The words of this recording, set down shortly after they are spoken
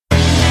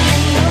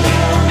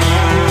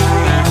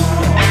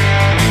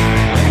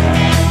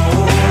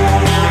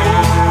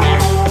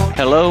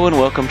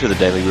welcome to the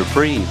Daily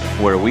Reprieve,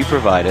 where we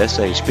provide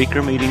essay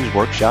speaker meetings,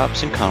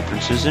 workshops, and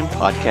conferences in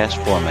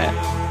podcast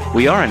format.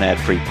 We are an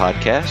ad-free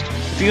podcast.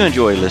 If you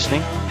enjoy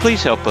listening,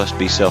 please help us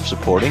be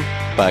self-supporting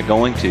by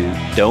going to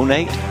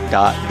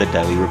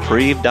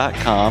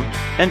donate.thedailyreprieve.com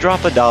and drop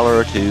 $1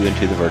 or $2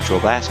 into the virtual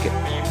basket.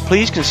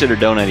 Please consider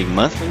donating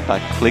monthly by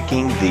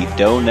clicking the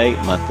Donate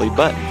Monthly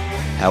button.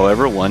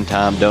 However,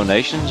 one-time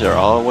donations are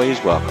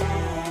always welcome.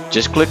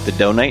 Just click the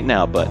Donate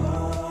Now button.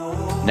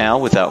 Now,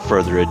 without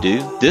further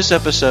ado, this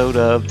episode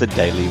of the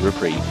Daily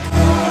Reprieve.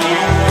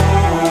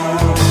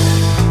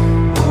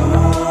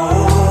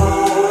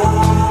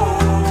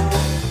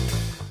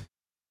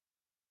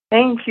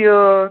 Thank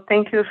you.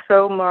 Thank you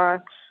so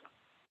much.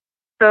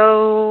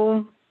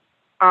 So,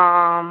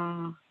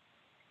 I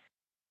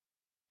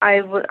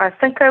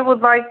think I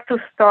would like to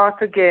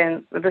start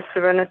again with the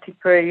Serenity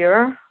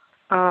Prayer.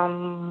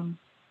 So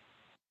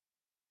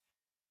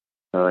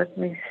let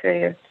me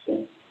say it.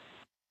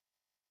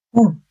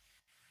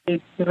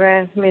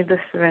 Grant me the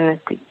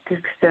serenity to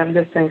accept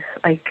the things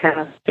I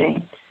cannot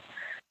change,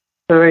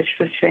 courage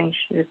to change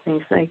the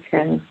things I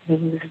can,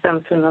 and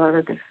wisdom to know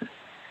the difference.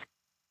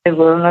 I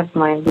will not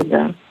mind be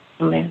done.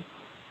 Amen.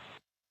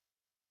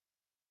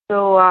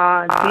 So,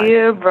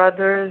 dear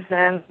brothers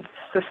and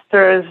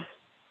sisters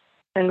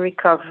in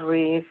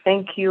recovery,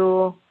 thank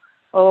you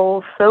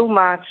all so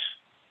much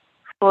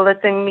for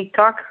letting me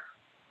talk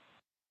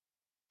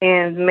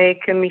and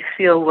making me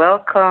feel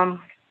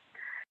welcome.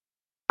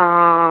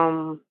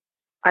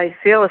 I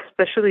feel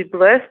especially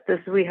blessed as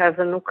we have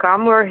a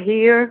newcomer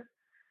here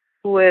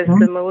who is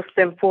the most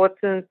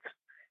important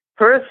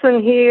person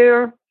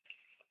here.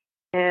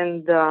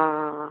 And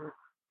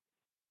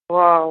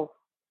wow,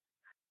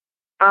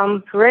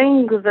 I'm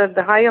praying that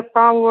the higher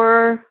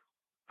power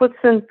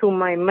puts into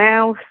my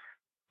mouth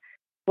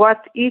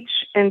what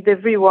each and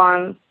every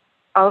one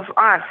of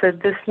us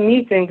at this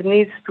meeting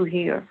needs to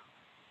hear.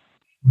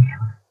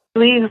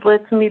 Please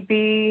let me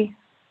be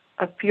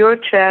a pure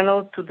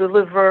channel to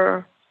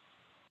deliver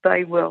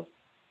thy will.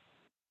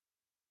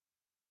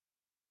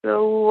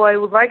 So I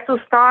would like to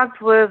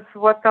start with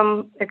what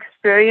I'm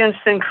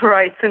experiencing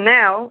right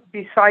now,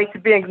 besides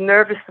being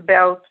nervous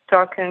about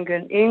talking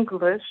in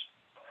English,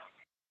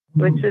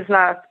 which is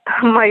not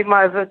my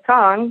mother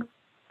tongue.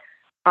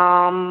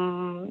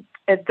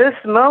 At this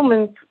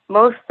moment,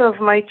 most of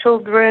my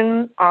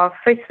children are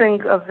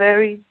facing a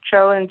very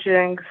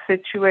challenging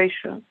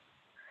situation.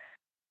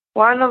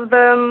 One of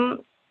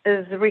them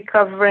is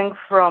recovering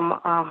from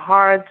a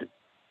hard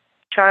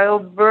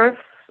childbirth,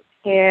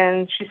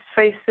 and she's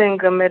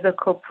facing a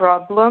medical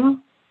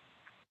problem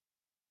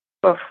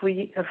for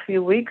a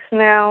few weeks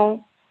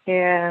now,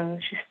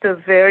 and she's still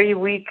very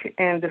weak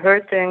and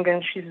hurting,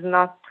 and she's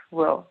not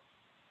well.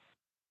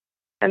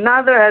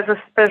 Another has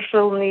a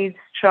special needs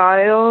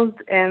child,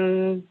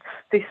 and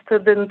they still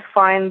didn't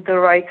find the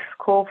right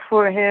school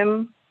for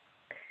him.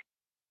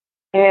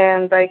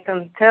 And I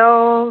can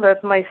tell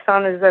that my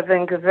son is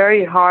having a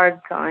very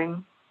hard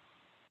time.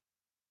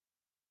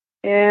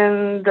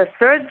 And the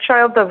third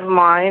child of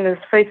mine is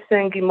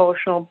facing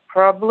emotional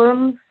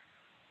problems,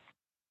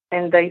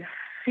 and I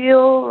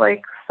feel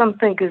like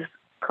something is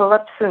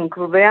collapsing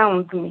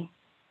around me.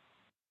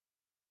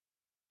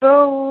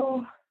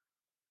 So,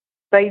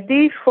 by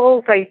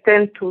default, I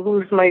tend to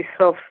lose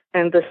myself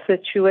in the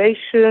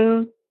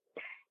situation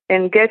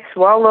and get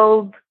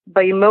swallowed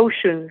by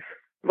emotions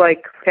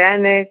like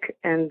panic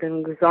and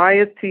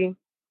anxiety.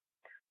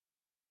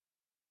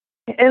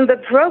 In the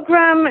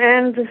program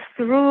and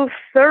through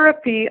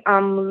therapy,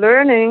 I'm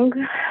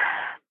learning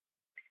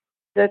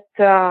that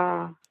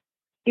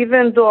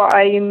even though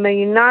I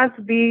may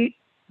not be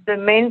the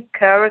main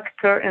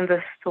character in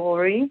the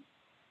story,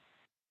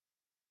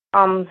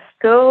 I'm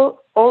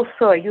still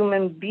also a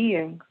human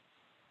being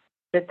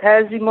that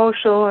has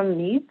emotional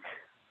needs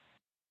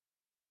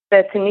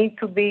that need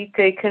to be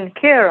taken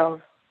care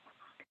of.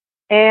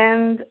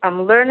 And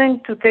I'm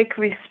learning to take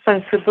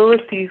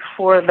responsibility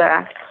for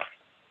that.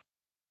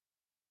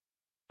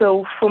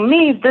 So for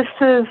me, this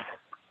is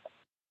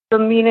the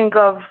meaning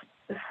of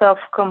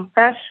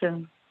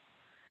self-compassion.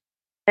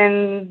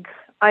 And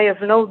I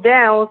have no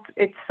doubt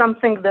it's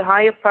something the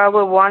higher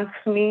power wants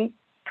me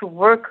to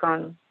work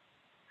on.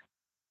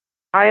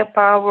 Higher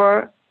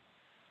power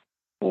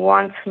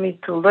wants me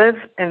to live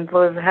and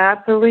live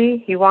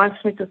happily. He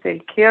wants me to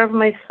take care of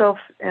myself,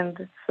 and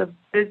it's a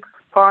big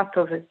part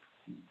of it.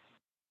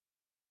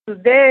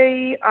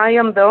 Today, I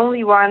am the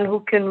only one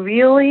who can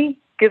really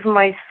give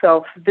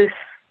myself this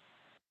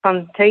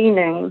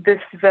containing,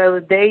 this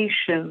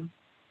validation,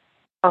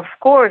 of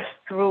course,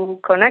 through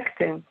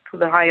connecting to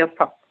the higher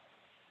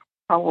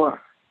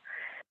power.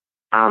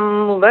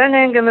 I'm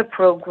learning in the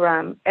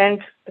program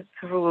and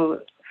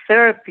through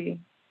therapy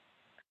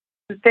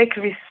to take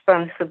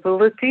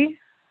responsibility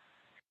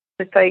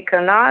that I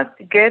cannot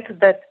get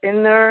that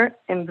inner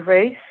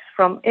embrace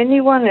from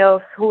anyone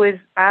else who is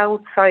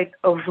outside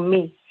of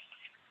me.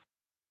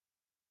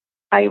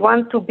 I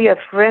want to be a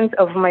friend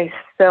of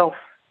myself,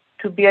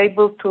 to be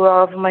able to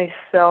love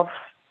myself.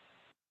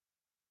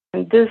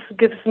 And this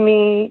gives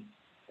me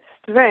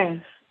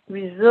strength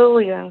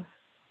resilience,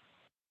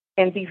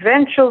 and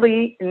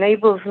eventually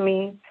enables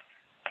me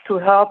to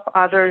help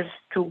others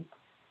too.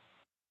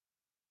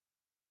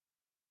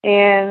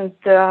 And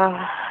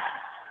the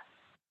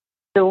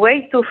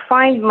way to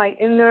find my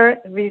inner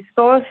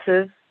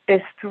resources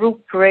is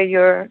through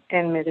prayer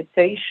and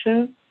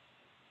meditation,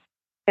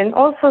 and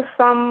also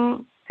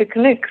some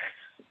techniques,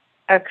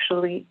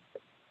 actually.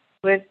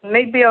 But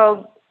maybe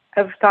I'll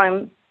have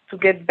time to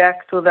get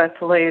back to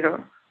that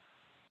later.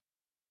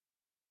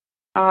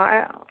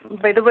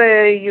 By the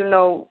way,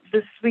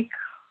 this week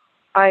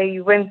I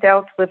went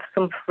out with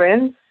some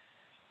friends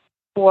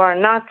who are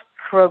not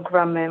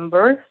program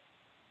members,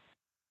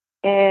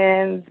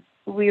 and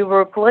we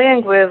were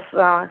playing with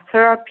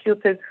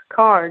therapeutic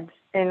cards,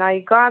 and I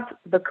got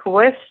the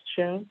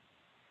question,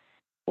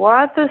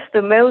 what is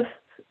the most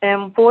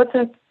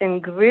important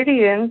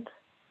ingredient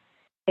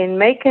in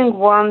making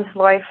one's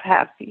life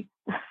happy?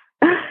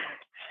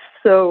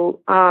 So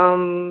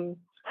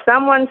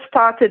someone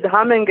started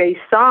humming a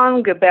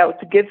song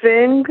about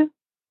giving,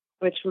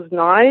 which was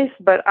nice,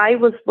 but I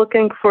was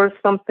looking for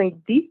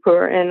something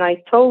deeper, and I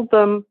told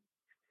them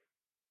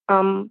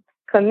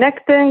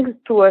connecting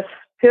to a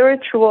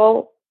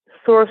spiritual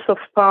source of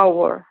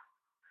power.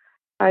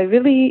 I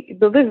really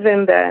believe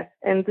in that,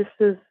 and this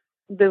is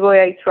the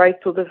way I try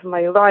to live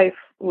my life,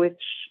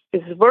 which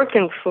is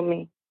working for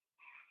me.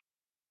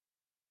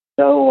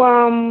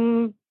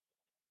 So,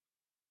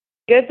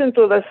 get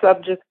into the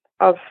subject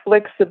of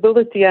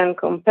flexibility and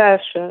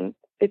compassion.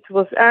 It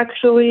was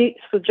actually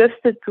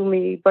suggested to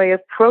me by a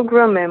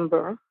program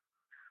member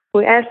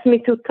who asked me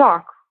to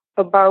talk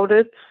about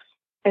it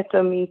at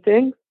a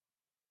meeting.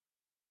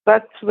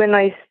 But when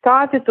I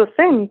started to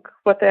think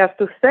what I have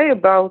to say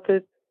about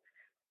it,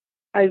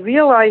 I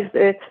realized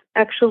it's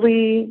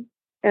actually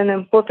an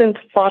important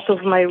part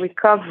of my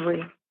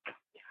recovery.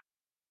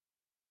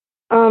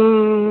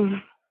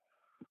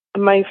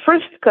 My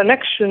first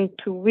connection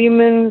to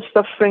women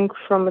suffering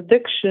from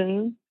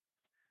addiction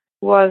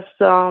was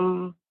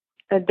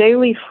a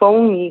daily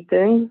phone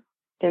meeting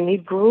in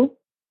Hebrew,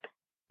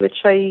 which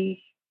I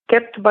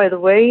kept, by the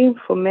way,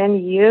 for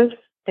many years,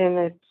 and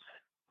it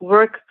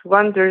worked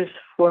wonders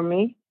for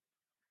me.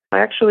 I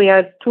actually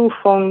had 2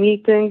 phone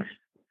meetings,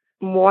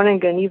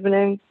 morning and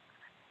evening,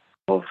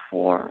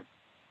 for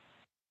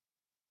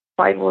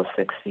 5 or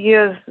 6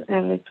 years,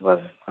 and it was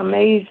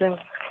amazing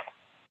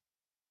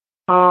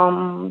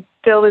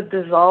till it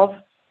dissolved.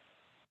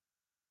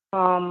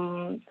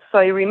 So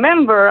I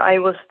remember I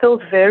was still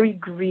very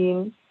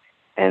green,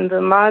 and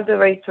the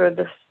moderator,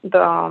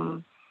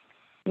 the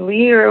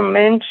leader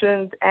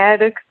mentioned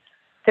addicts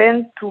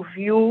tend to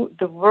view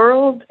the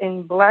world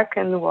in black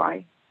and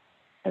white.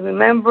 I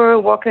remember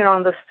walking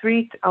on the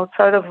street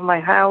outside of my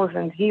house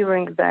and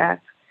hearing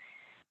that,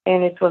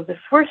 and it was the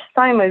first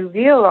time I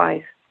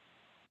realized,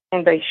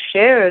 and I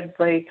shared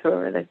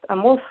later, that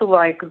I'm also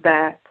like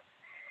that.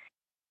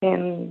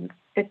 And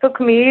it took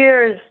me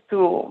years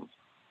to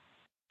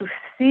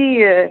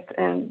see it,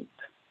 and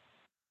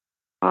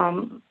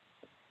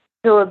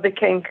till it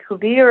became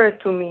clearer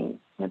to me.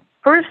 But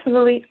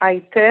personally, I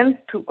tend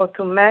to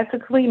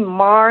automatically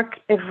mark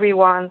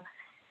everyone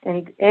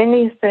and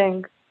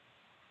anything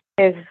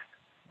as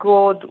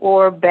good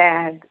or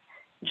bad,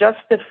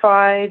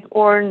 justified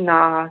or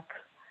not,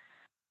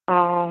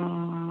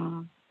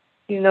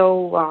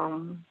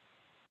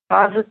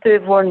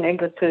 positive or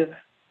negative,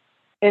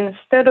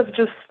 instead of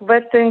just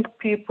letting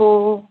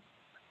people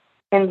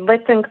and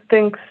letting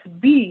things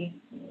be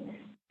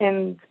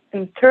and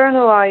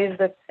internalize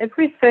that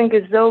everything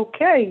is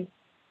okay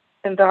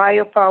in the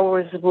higher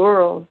powers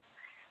world.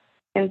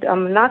 And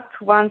I'm not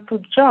one to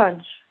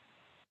judge.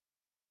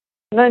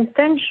 No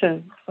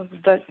intention of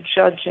that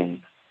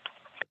judging.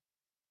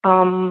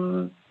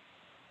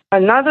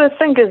 Another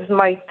thing is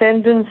my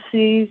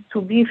tendency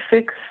to be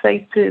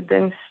fixated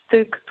and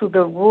stick to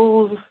the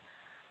rules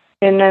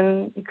in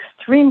an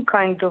extreme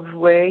kind of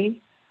way.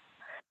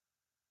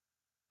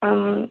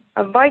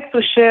 I'd like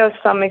to share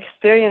some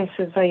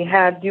experiences I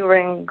had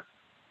during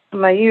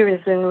my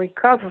years in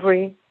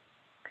recovery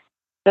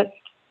that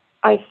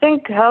I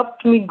think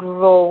helped me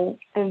grow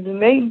and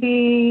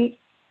maybe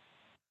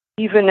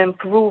even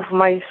improve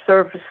my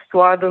service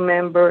to other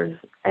members.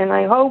 And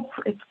I hope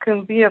it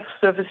can be of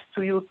service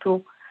to you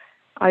too.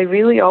 I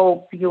really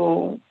hope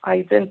you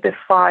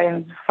identify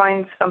and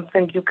find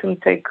something you can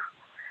take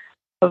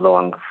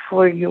along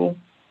for you.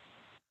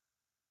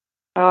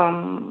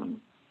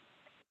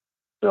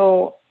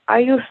 So I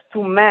used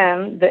to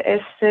man the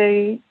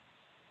SA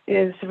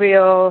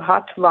Israel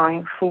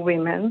hotline for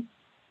women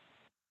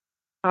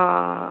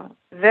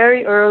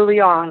very early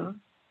on,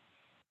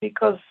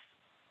 because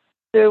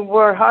there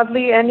were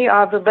hardly any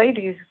other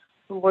ladies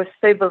who were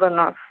stable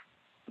enough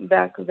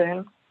back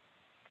then.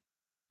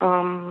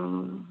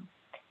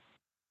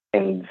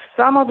 And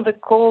some of the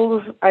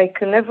calls I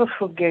can never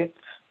forget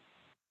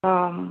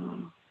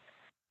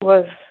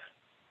was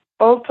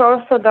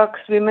ultra-Orthodox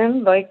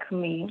women like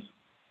me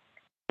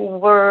who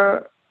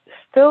were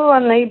still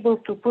unable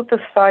to put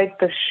aside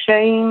the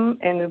shame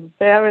and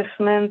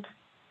embarrassment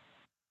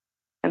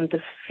and and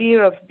the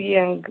fear of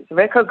being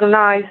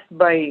recognized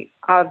by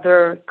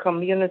other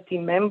community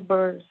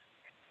members.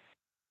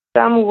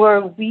 Some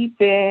were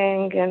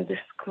weeping and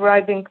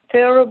describing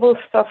terrible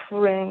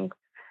suffering.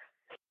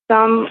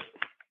 Some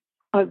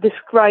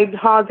described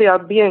how they are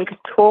being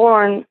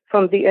torn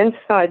from the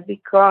inside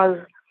because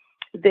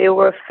they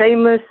were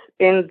famous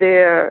in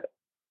their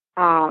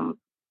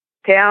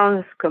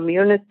towns,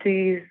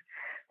 communities,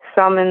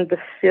 some in the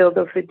field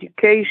of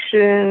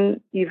education,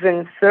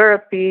 even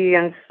therapy,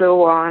 and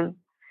so on.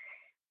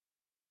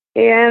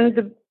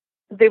 And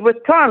they were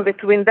torn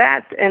between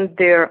that and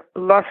their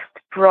lust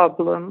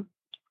problem.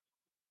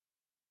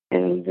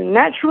 And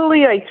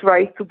naturally, I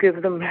tried to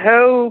give them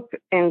hope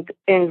and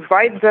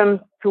invite them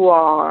to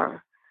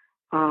our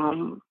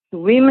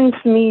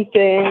women's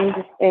meetings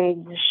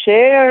and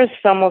share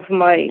some of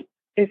my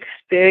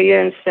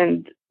experience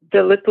and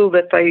the little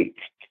that I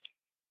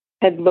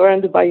had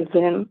learned by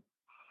then.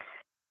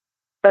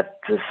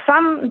 But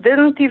some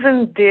didn't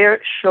even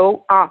dare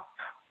show up,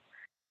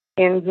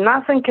 and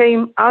nothing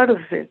came out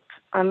of it.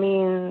 I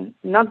mean,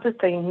 not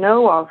that I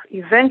know of.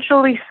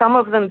 Eventually, some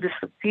of them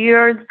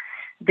disappeared.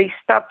 They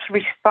stopped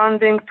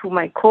responding to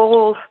my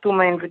calls, to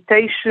my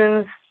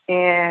invitations,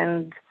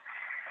 and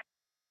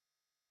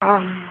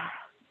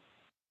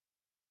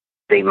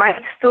they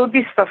might still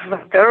be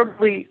suffering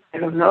terribly. I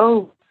don't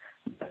know.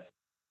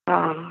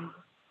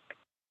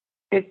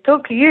 It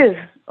took years,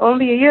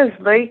 only years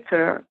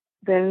later,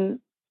 then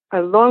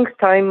a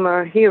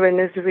long-timer here in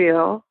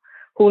Israel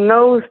who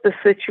knows the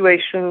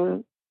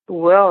situation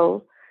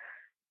well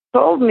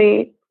told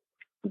me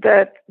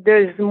that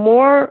there's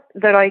more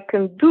that I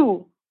can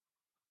do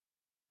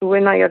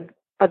when I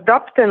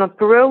adopt an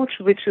approach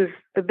which is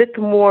a bit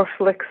more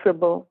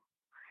flexible.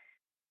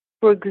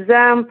 For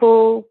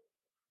example,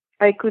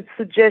 I could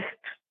suggest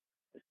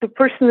to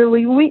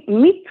personally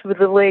meet with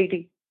the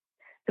lady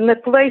in a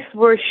place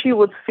where she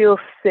would feel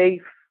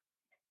safe.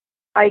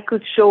 I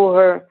could show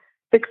her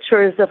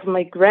pictures of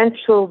my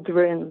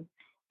grandchildren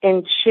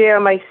and share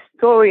my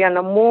story on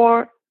a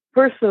more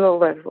personal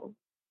level,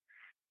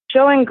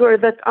 showing her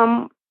that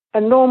I'm a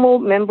normal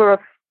member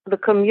of the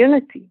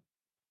community.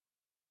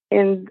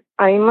 And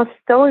I must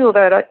tell you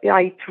that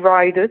I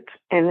tried it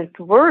and it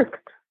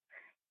worked.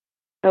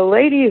 A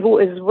lady who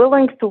is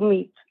willing to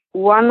meet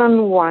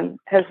one-on-one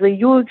has a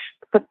huge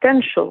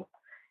potential.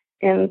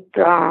 And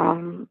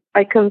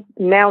I can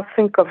now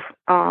think of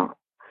a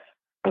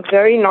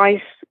very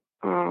nice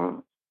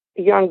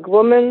young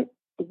woman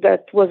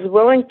that was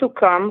willing to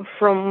come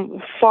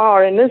from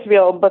far in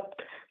Israel,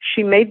 but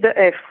she made the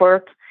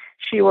effort.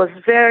 She was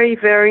very,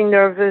 very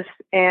nervous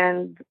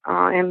and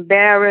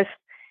embarrassed.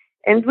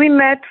 And we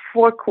met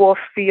for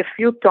coffee a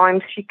few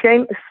times. She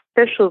came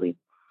especially,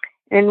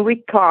 and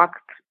we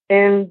talked.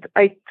 And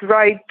I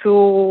tried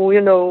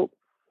to,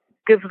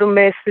 give the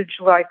message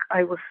like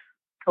I was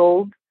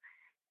told.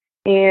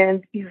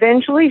 And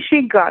eventually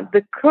she got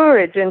the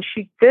courage and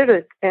she did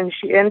it. And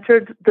she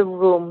entered the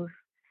rooms.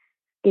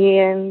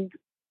 And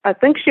I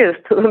think she is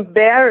still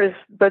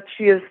embarrassed, but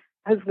she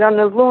has gone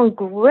a long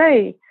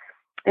way.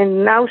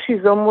 And now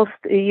she's almost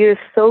a year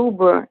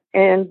sober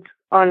and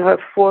on her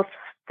fourth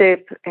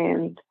step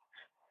and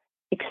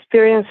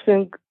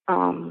experiencing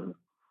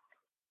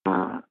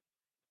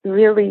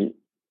really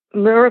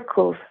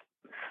miracles.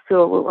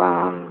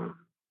 So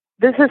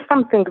this is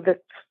something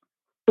that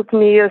took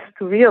me years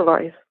to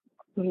realize,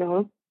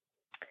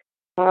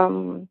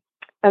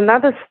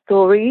 Another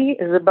story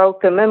is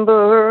about a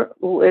member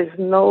who is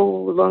no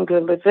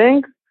longer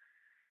living.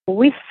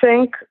 We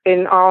think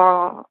in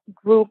our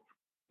group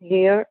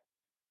here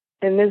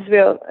in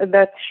Israel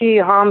that she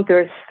harmed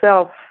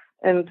herself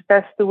and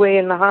passed away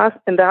in the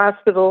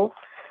hospital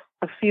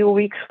a few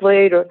weeks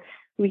later.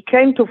 We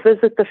came to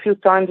visit a few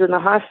times in the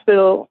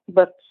hospital,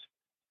 but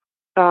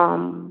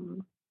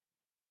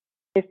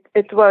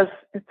it was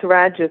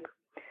tragic.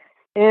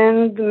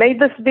 And may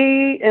this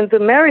be in the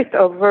merit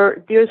of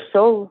her dear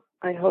soul.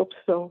 I hope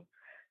so.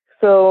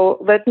 So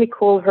let me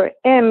call her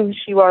M.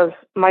 She was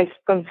my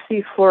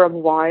sponsee for a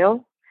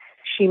while.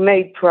 She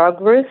made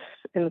progress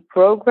in the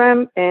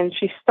program, and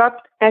she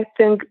stopped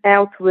acting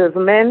out with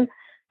men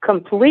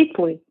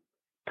completely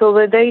till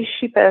the day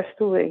she passed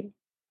away.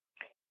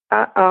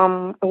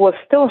 It was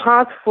still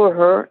hard for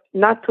her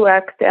not to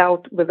act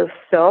out with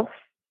herself.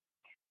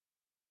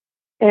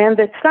 And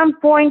at some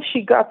point,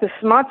 she got a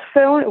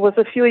smartphone. It was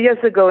a few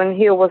years ago, and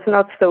here was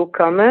not so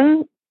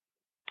common.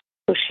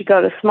 So she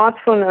got a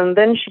smartphone, and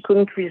then she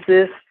couldn't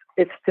resist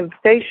its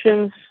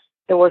temptations.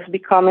 It was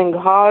becoming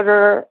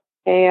harder,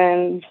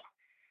 and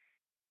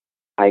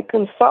I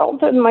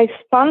consulted my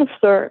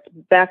sponsor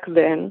back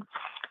then.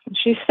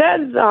 She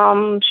said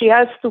she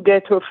has to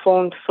get her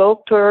phone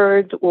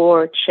filtered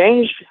or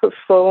change her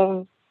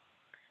phone.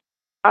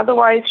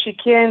 Otherwise, she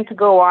can't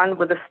go on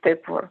with the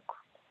step work.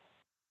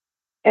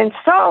 And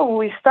so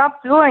we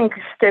stopped doing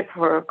step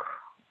work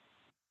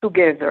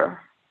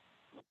together.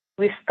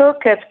 We still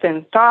kept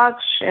in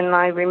touch, and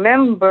I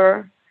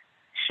remember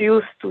she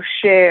used to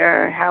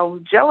share how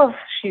jealous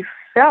she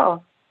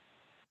felt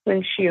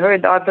when she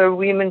heard other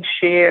women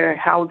share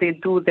how they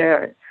do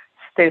their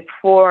step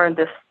 4 and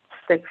the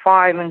step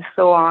 5 and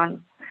so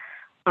on.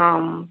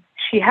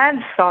 She had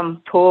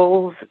some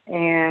tools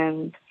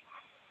and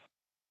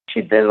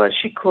she did what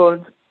she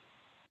could,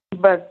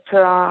 but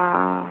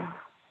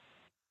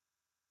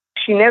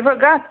she never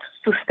got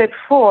to step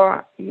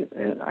 4.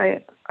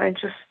 I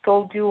just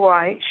told you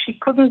why. She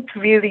couldn't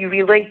really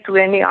relate to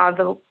any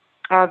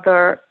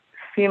other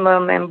female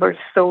members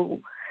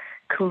so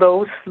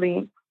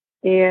closely,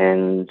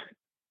 and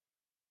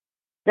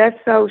that's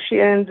how she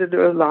ended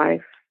her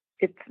life.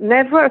 It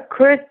never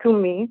occurred to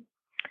me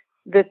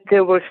that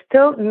there were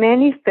still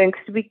many things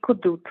we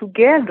could do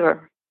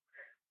together,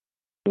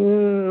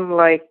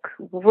 like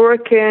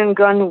working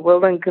on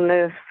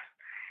willingness,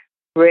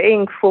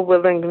 praying for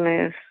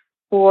willingness,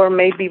 or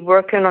maybe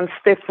working on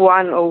step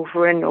 1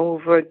 over and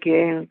over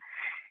again,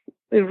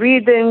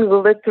 reading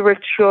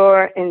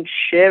literature and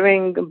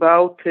sharing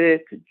about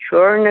it,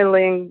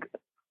 journaling,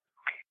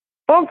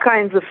 all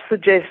kinds of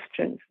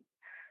suggestions.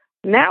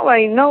 Now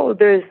I know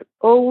there's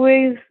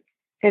always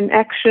an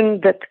action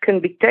that can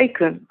be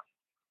taken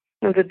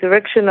in the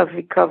direction of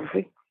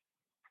recovery.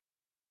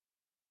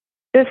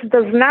 This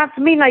does not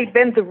mean I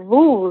bend the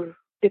rules.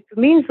 It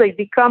means I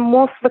become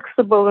more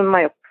flexible in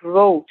my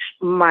approach,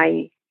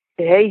 my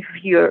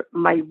behavior,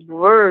 my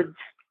words.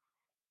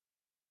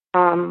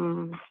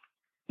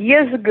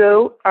 Years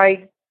ago,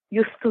 I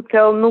used to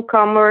tell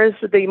newcomers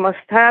they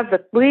must have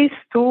at least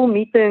 2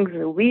 meetings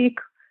a week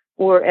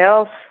or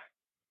else,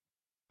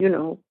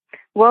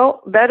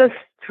 Well, that is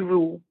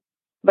true,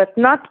 but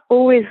not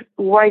always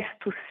wise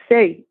to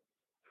say.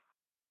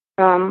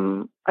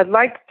 I'd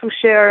like to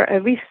share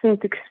a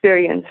recent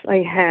experience I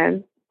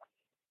had.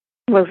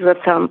 It was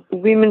at a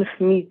women's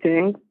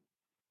meeting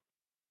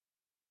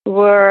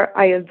where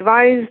I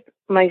advised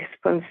my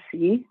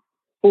sponsee,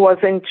 who was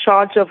in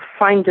charge of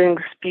finding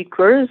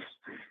speakers,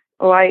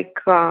 like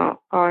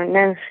our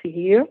Nancy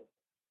here.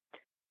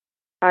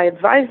 I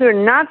advised her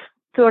not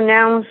to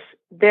announce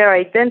their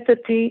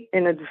identity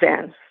in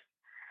advance.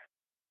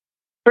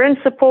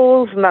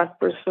 Principles, not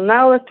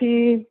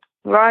personality,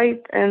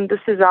 right? And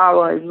this is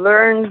how I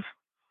learned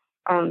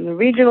on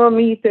regional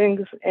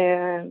meetings,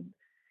 and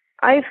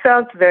I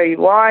felt very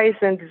wise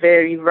and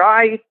very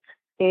right.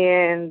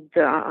 And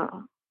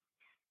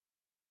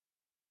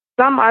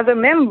some other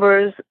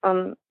members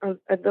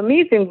at the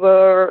meeting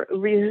were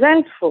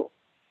resentful.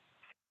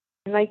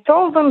 And I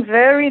told them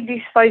very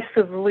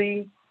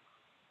decisively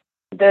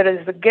that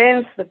is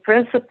against the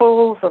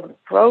principles of the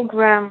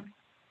program.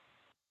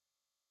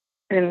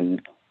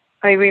 And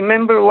I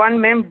remember one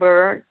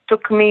member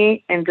took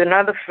me and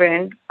another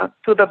friend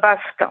to the bus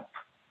stop.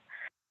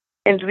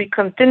 And we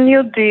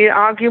continued the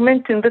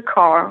argument in the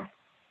car.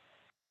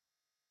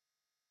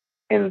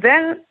 And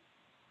then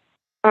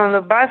on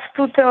the bus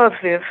to Tel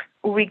Aviv,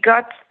 we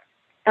got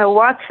a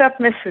WhatsApp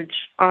message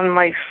on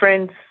my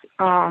friend's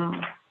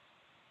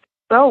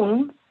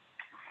phone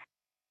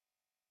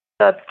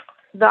that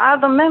the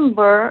other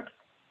member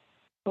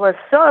was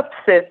so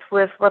upset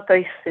with what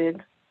I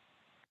said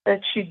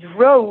that she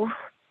drove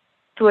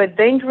to a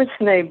dangerous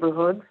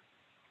neighborhood,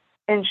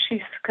 and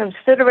she's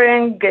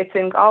considering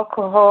getting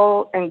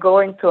alcohol and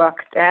going to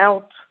act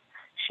out.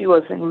 She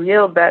was in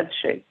real bad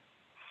shape.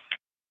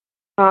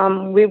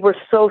 We were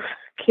so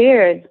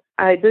scared.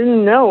 I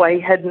didn't know. I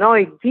had no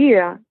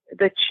idea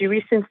that she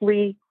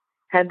recently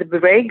had a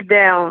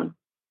breakdown,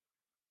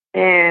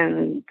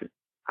 and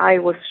I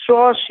was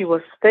sure she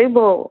was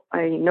stable.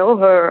 I know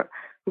her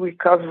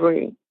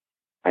recovery.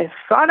 I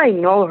thought I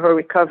know her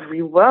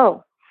recovery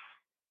well.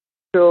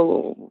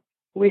 So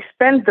we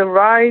spent the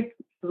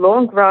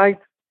long ride,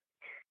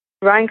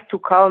 trying to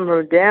calm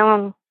her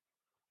down.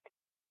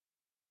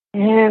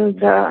 And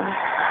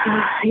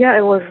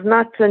it was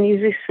not an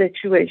easy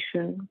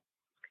situation.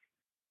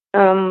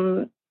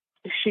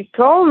 She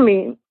told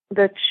me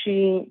that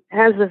she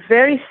has a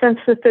very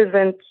sensitive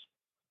and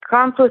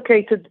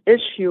complicated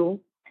issue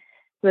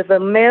with a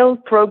male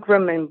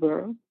program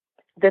member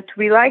that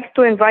we like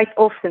to invite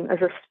often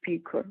as a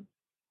speaker.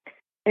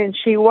 And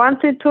she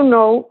wanted to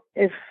know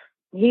if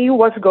he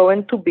was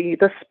going to be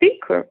the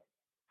speaker.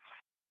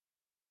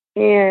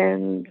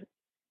 And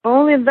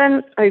only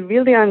then I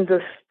really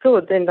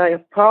understood, and I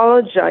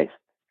apologized.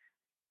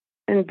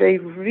 And I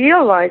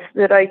realized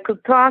that I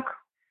could talk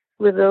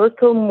with a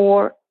little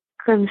more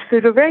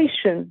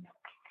consideration.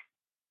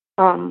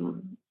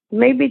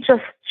 Maybe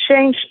just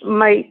change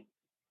my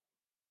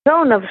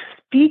tone of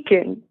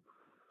speaking.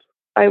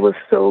 I was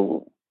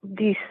so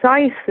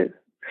decisive,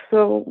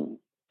 so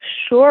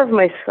sure of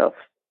myself.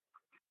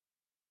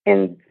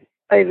 And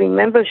I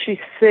remember she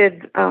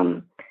said,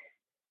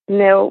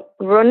 now,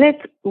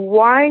 Ronit,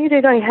 why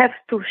did I have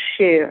to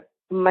share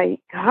my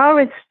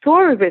horrid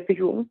story with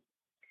you,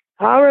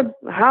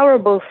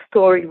 horrible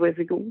story with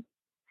you,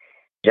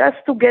 just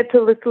to get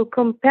a little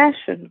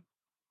compassion?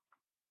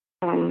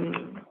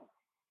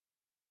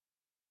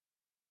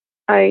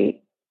 I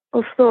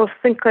also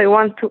think I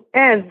want to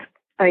add,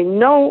 I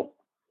know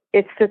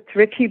it's a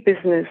tricky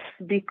business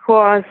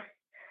because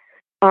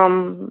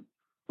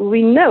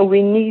we know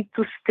we need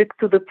to stick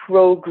to the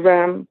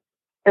program.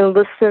 and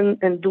listen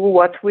and do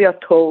what we are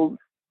told.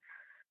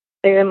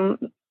 Um,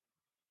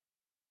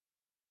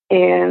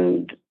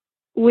 and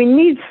we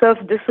need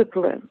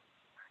self-discipline.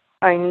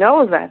 I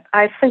know that.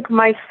 I think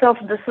my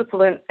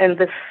self-discipline and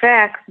the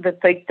fact that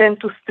I tend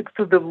to stick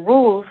to the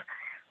rules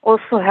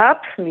also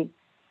helps me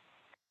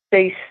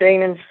stay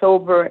sane and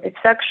sober.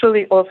 It's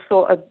actually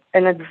also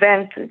an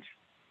advantage.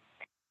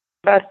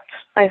 But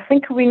I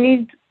think we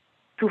need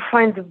to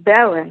find a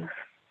balance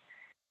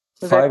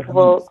that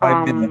will.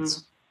 5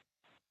 minutes.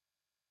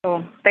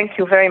 Oh, thank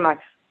you very much.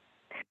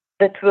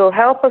 That will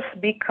help us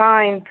be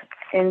kind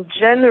and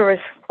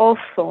generous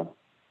also.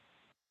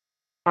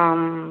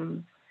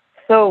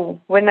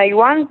 So when I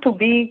want to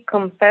be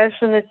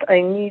compassionate, I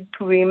need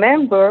to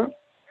remember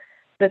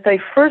that I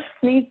first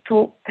need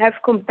to have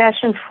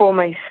compassion for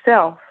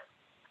myself.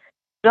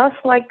 Just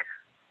like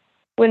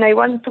when I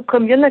want to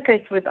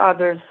communicate with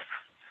others,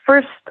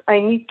 first I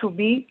need to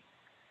be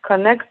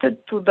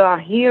connected to the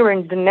here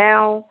and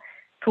now,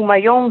 to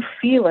my own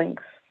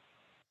feelings.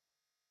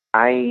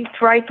 I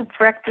try to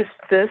practice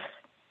this,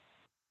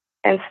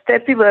 and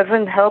step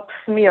 11 helps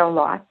me a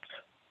lot.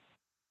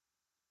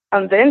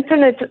 On the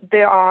internet,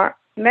 there are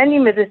many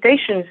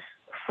meditations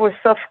for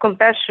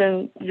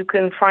self-compassion you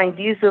can find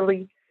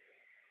easily.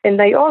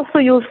 And I also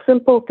use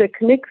simple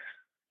techniques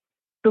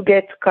to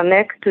get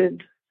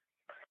connected.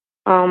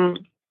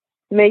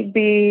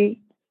 Maybe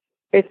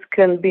it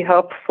can be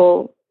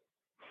helpful.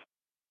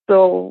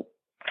 So,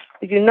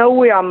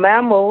 we are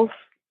mammals,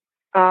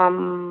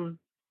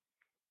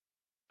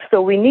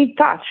 so we need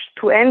touch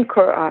to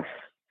anchor us.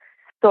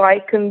 So I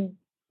can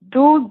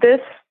do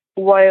this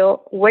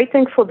while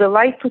waiting for the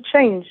light to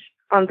change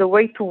on the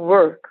way to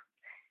work.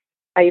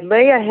 I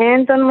lay a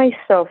hand on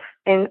myself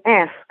and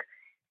ask,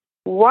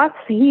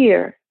 what's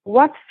here?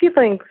 What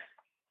feelings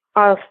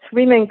are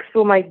streaming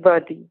through my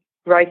body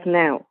right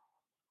now?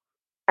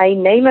 I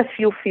name a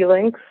few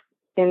feelings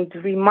and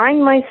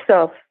remind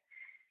myself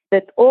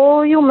that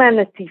all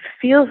humanity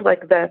feels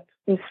like that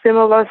in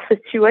similar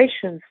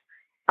situations.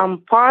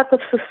 I'm part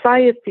of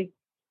society.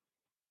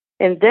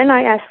 And then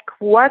I ask,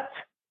 what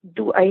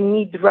do I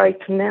need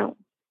right now?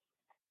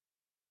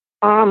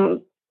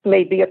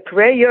 Maybe a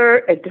prayer,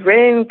 a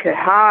drink, a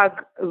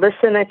hug,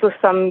 listening to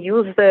some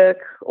music,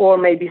 or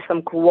maybe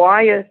some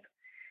quiet.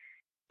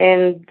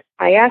 And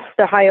I ask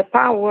the higher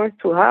power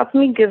to help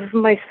me give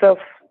myself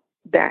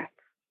that.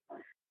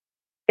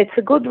 It's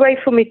a good way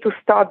for me to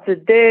start the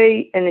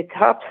day, and it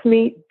helps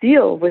me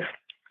deal with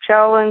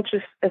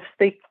challenges as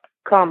they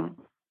come.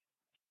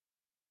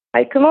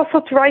 I can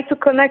also try to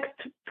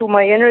connect to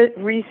my inner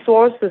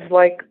resources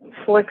like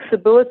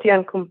flexibility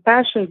and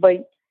compassion by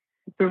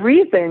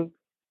breathing.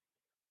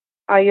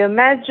 I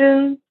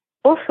imagine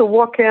also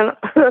walking on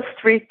the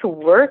street to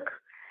work.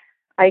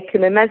 I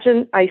can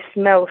imagine I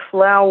smell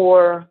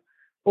flower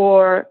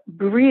or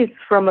breathe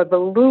from a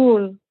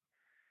balloon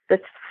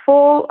that's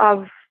full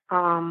of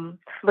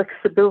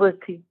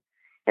flexibility.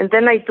 And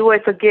then I do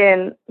it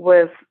again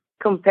with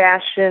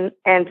compassion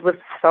and with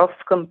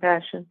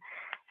self-compassion.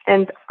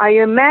 And I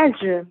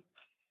imagine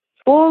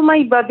all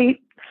my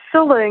body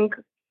filling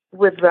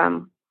with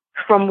them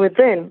from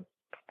within.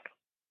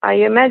 I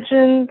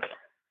imagine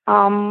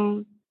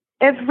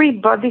every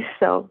body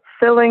cell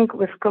filling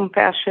with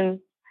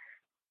compassion.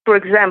 For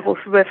example,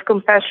 with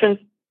compassion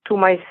to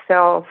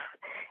myself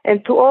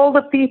and to all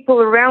the people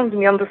around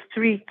me on the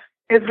street,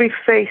 every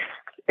face,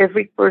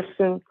 every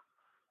person.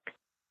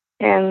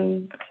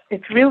 And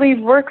it really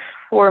works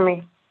for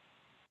me.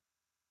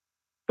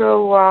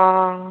 So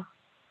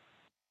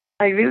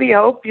I really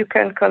hope you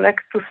can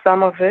connect to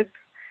some of it.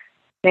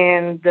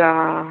 And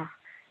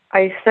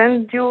I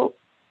send you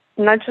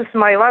not just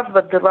my love,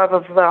 but the love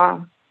of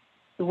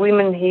the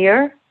women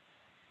here.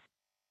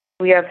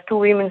 We have 2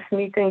 women's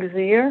meetings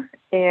here.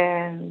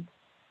 And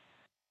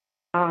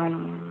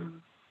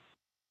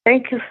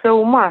thank you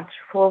so much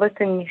for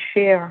letting me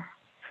share.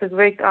 It's a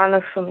great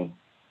honor for me.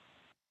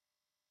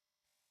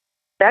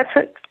 That's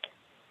it.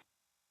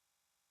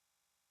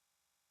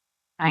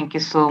 Thank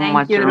you so Thank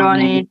much, you,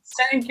 Ronit. Ronit.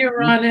 Thank you,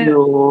 Thank Ronit.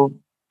 you.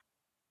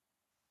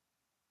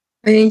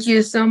 Thank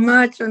you so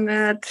much,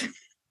 Annette.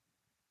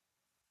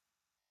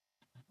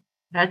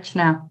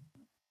 Rachna.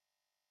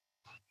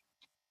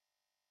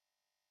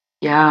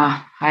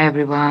 Yeah, hi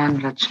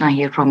everyone. Rachna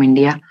here from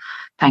India.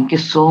 Thank you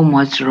so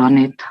much,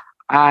 Ronit.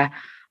 I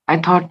I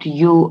thought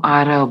you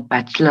are a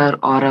bachelor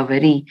or a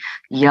very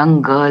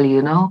young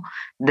girl.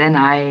 Then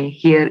I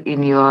hear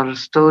in your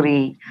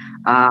story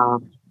uh,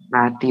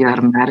 that you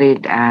are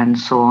married and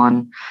so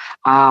on.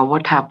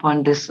 What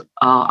happened this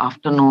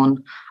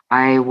afternoon?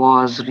 I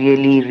was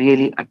really,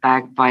 really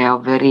attacked by a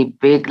very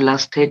big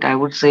lust hit, I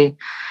would say.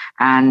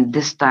 And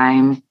this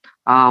time,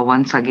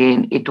 once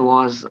again, it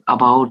was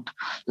about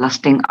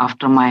lusting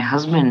after my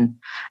husband.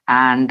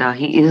 And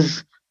he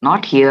is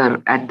not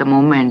here at the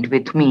moment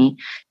with me.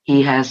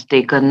 He has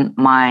taken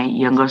my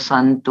younger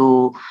son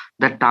to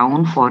the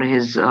town for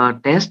his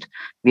test.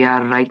 We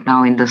are right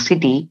now in the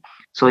city.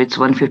 So it's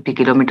 150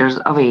 kilometers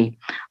away.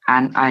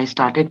 And I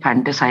started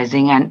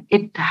fantasizing, and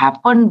it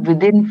happened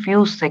within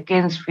few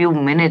seconds, few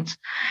minutes.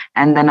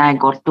 And then I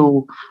got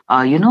to,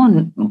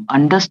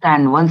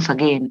 understand once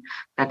again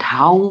that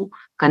how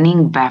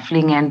cunning,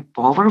 baffling, and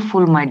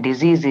powerful my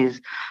disease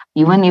is.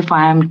 Even if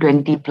I am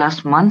 20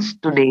 plus months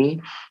today,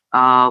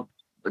 uh,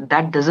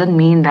 that doesn't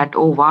mean that,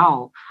 oh,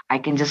 wow, I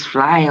can just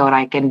fly or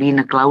I can be in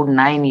a cloud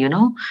nine,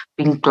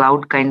 pink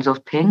cloud kinds of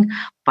thing.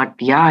 But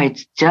yeah,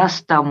 it's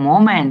just a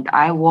moment.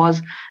 I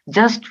was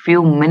just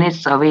few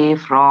minutes away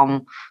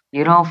from,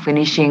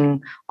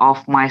 finishing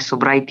off my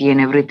sobriety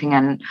and everything.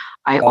 And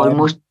I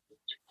almost,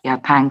 yeah,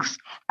 thanks.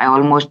 I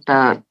almost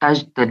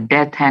touched the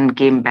death and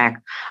came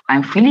back.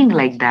 I'm feeling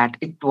like that.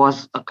 It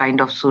was a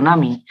kind of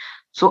tsunami.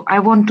 So I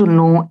want to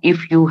know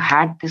if you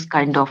had this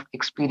kind of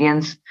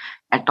experience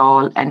at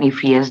all. And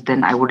if yes,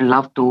 then I would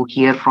love to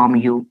hear from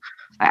you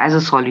as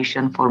a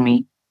solution for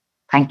me.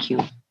 Thank you.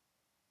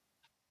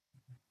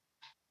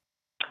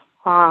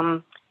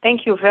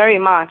 Thank you very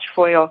much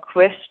for your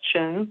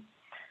question.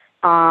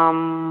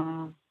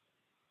 Um,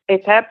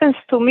 it happens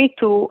to me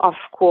too, of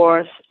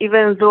course,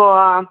 even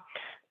though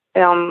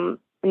in,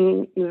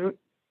 in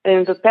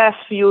the past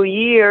few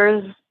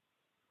years,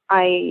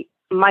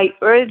 my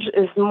urge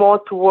is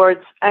more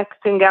towards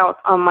acting out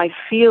on my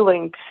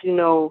feelings,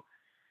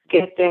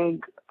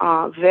 getting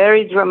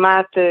very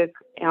dramatic,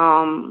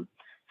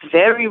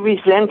 very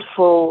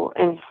resentful,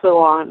 and so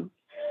on.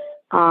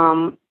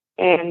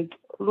 And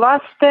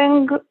last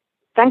thing,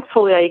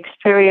 thankfully, I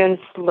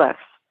experienced less.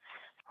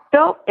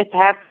 So it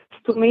happens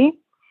to me,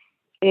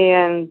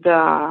 and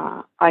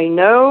I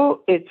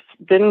know it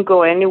didn't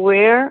go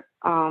anywhere.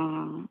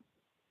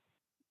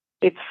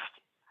 It's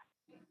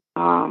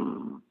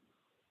um,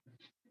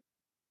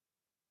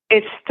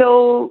 it's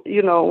still,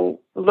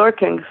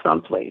 lurking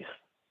someplace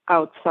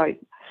outside,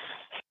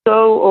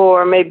 so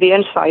or maybe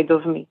inside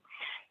of me.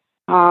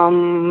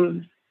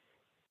 Um,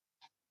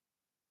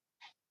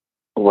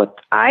 what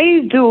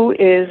I do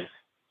is,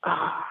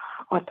 uh,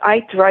 what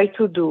I try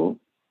to do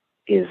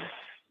is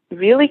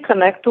really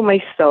connect to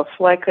myself,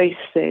 like I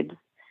said,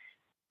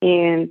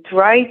 and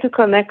try to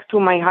connect to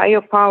my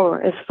higher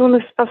power as soon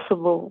as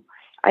possible.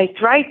 I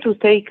try to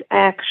take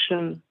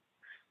action.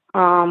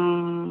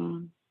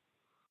 Um,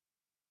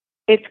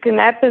 it can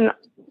happen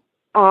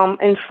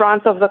in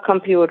front of the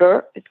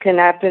computer. It can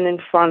happen in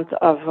front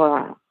of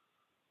a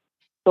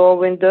store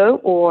window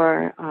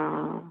or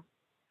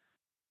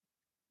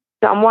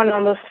someone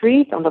on the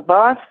street, on the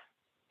bus.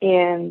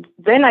 And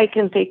then I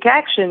can take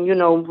action,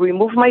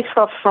 remove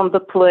myself from the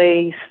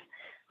place,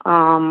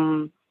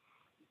 um,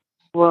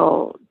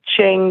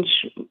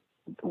 change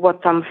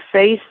what I'm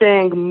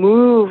facing,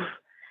 move.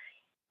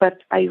 But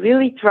I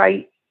really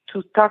try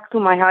to talk to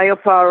my higher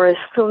power as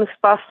soon as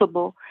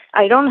possible.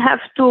 I don't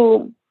have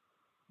to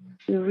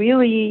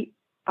really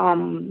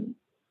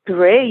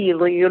pray, a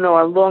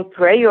long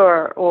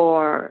prayer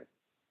or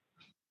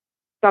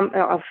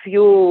a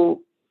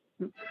few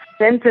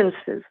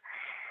sentences.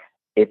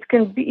 It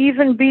can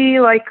even be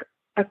like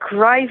a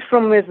cry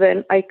from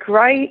within. I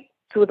cry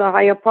to the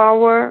higher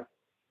power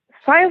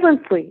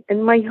silently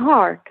in my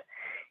heart.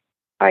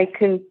 I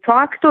can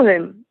talk to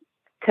him,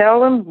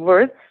 tell him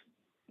words,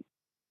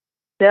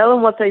 tell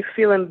him what I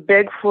feel, and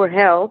beg for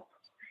help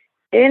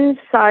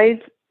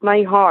inside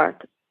my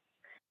heart.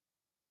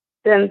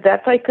 Then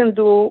that I can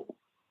do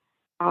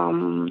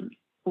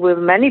with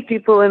many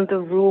people in the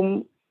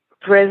room,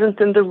 present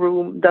in the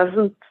room,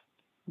 doesn't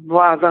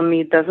bother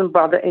me, doesn't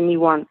bother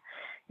anyone.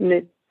 And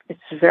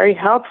it's very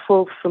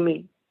helpful for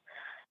me.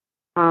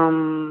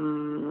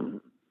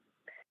 Um,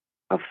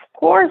 of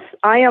course,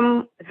 I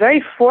am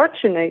very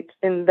fortunate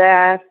in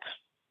that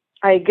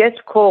I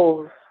get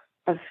calls,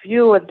 a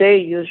few a day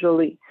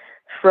usually,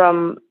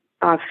 from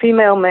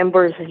female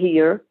members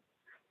here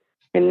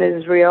in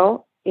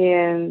Israel,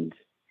 and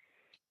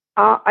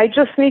I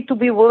just need to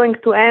be willing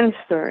to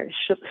answer.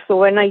 So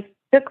when I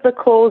pick the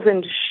calls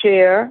and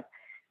share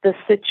the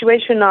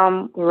situation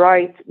I'm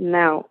right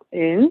now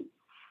in,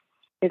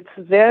 it's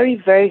very,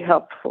 very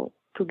helpful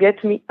to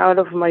get me out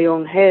of my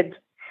own head,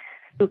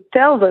 to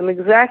tell them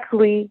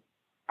exactly,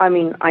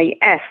 I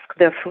ask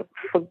their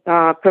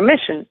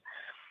permission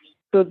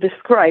to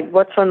describe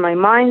what's on my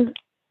mind,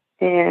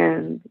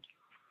 and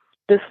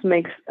this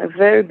makes a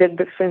very big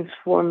difference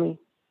for me.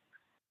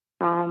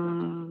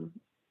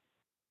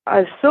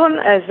 As soon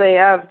as I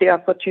have the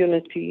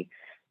opportunity,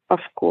 of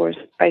course,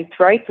 I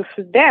try to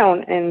sit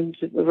down and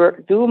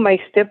do my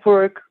step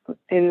work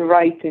in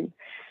writing.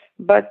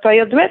 But I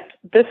admit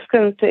this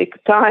can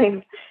take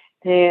time,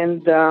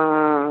 and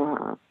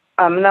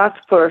I'm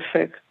not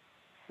perfect,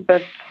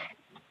 but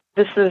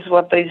this is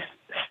what I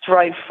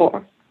strive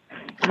for.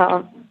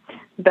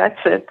 That's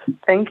it.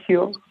 Thank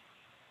you.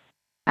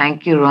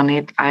 Thank you,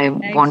 Ronit. I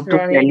Thanks, want to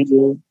tell Ronit.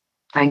 you,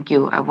 thank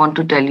you. I want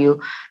to tell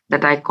you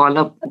that I called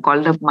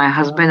up my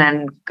husband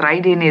and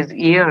cried in his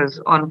ears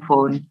on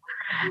phone,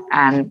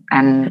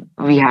 and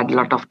we had a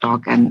lot of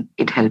talk, and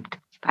it helped.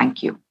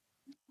 Thank you.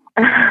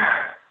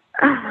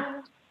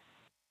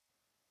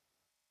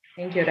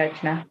 Thank you,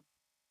 Rachna.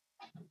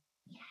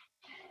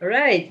 All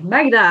right,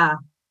 Magda.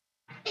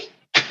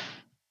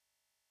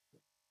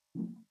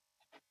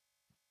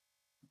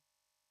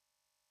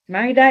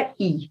 Magda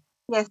E.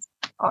 Yes.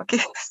 Okay.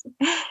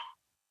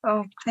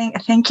 Oh,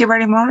 thank you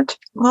very much.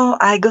 Well,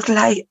 I would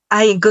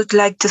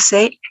like to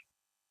say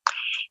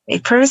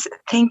first,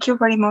 thank you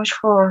very much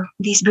for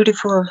this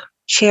beautiful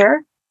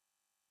share.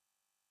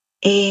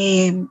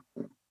 For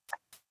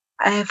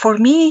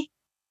me,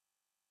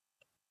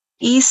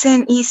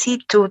 isn't easy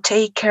to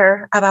take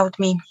care about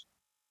me.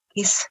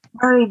 It's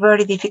very,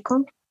 very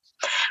difficult,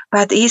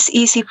 but it's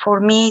easy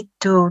for me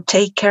to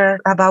take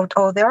care about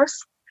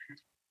others.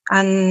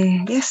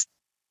 And yes,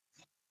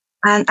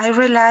 and I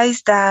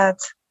realized that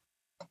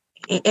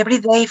every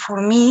day for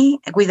me,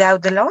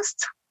 without the loss,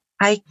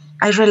 I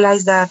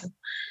realize that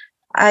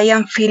I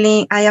am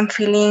feeling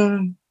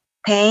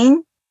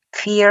pain,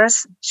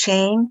 fears,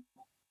 shame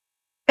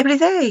every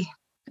day,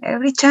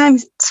 every time,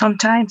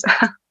 sometimes.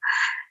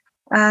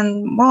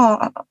 And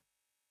well,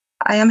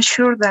 I am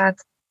sure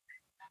that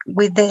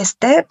with the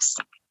steps,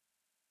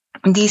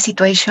 this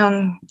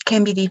situation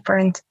can be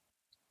different.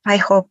 I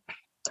hope.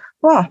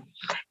 Well,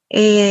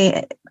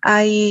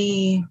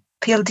 I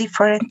feel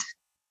different,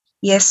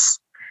 yes,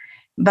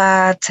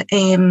 but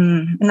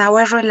now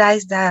I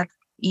realize that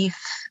if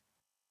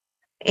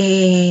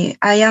I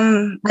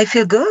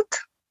feel good.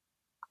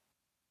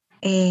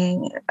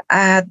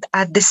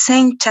 At the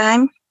same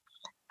time,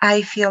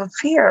 I feel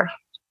fear.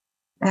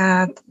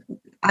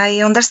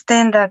 I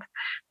understand that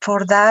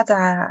for that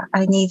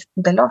I need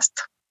the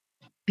lost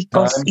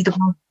because it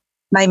was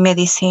my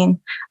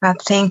medicine.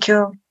 Thank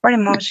you very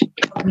much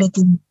for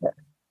letting me.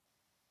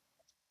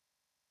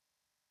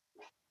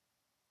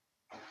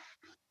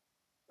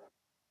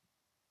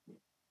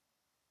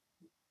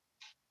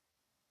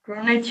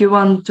 Ronit, you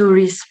want to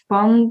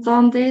respond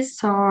on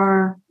this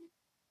or?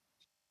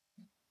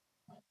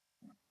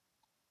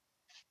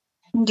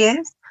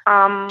 Yes.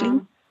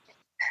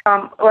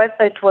 Well,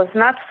 it was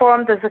not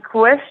formed as a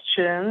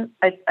question.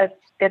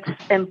 It's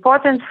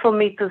important for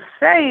me to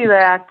say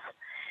that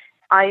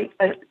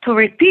to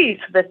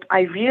repeat that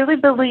I really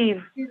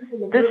believe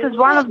this is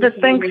one of the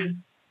things.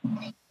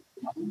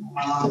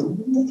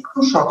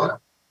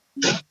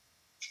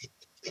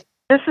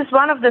 This is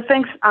one of the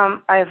things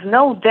I have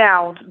no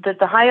doubt that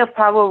the higher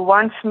power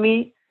wants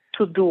me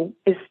to do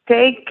is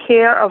take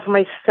care of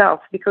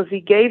myself because he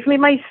gave me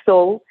my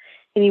soul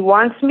and he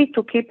wants me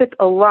to keep it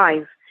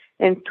alive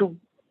and he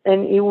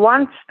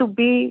wants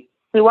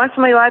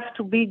my life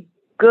to be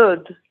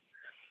good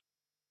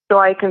so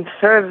I can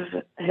serve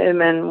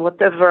him and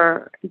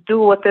do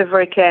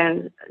whatever I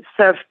can,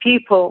 serve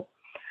people.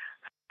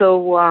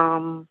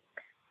 So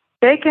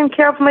taking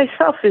care of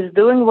myself is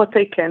doing what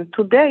I can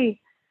today.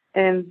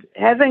 And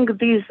having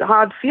these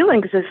hard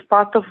feelings is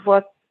part of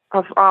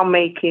our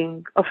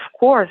making, of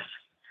course.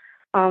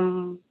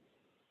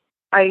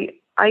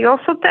 I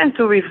also tend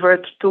to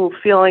revert to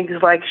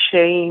feelings like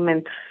shame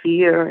and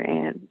fear,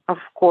 and of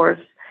course,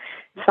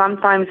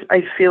 sometimes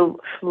I feel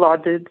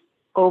flooded,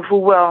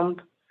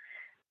 overwhelmed,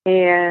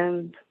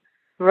 and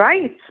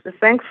right.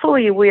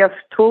 Thankfully, we have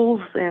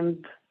tools,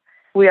 and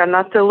we are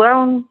not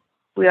alone.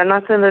 We are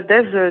not in the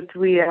desert.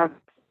 We have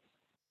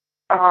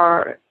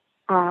our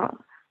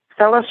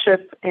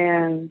fellowship,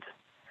 and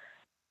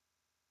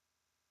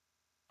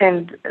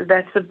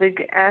that's a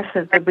big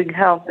asset, a big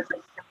help.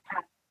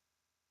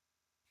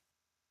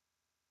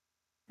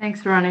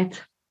 Thanks, Ronit.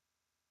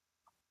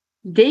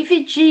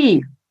 David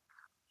G.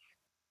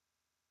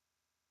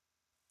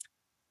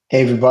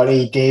 Hey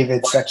everybody,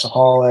 David,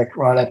 Sexaholic,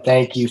 Ronit,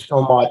 thank you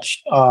so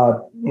much.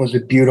 It was a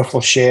beautiful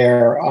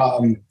share.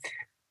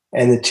 And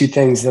the two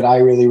things that I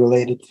really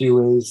related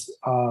to is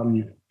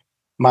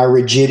my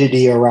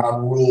rigidity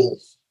around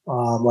rules.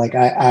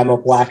 I'm a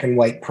black and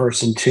white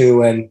person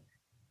too, and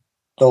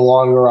the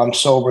longer I'm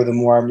sober, the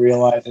more I'm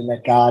realizing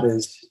that God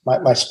is,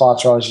 my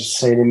sponsor always used to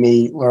say to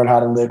me, learn how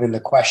to live in the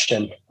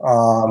question.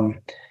 The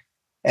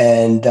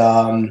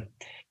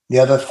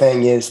other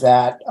thing is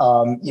that,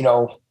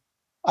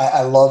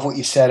 I love what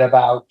you said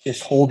about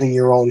just holding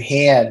your own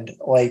hand.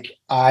 Like,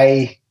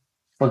 I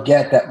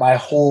forget that my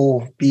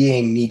whole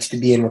being needs to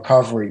be in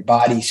recovery,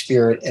 body,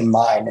 spirit, and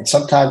mind. And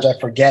sometimes I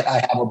forget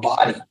I have a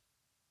body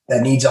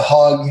that needs a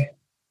hug,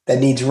 that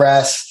needs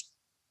rest.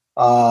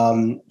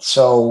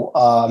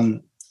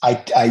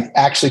 I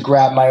actually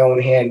grabbed my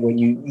own hand when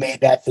you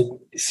made that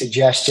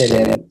suggestion,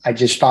 and I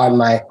just found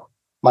my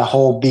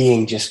whole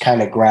being just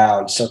kind of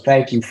ground. So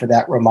thank you for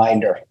that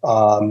reminder,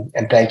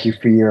 and thank you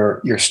for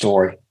your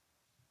story.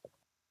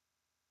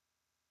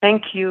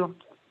 Thank you.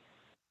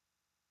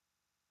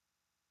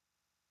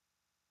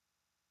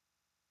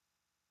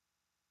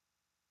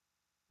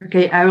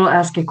 Okay, I will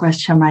ask a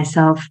question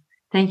myself.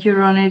 Thank you,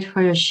 Ronit,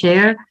 for your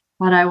share.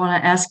 What I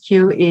want to ask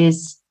you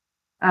is,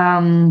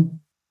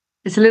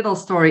 it's a little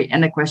story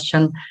and a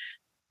question.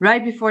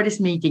 Right before this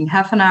meeting,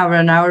 an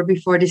hour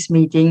before this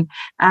meeting,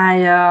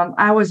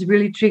 I was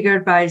really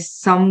triggered by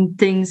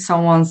something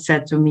someone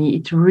said to me.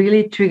 It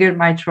really triggered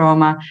my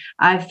trauma.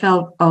 I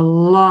felt a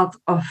lot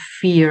of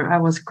fear. I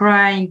was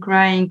crying.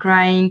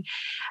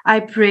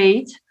 I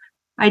prayed.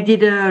 I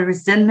did a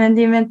resentment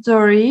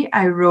inventory.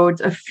 I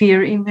wrote a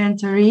fear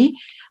inventory.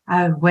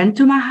 I went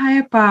to my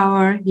higher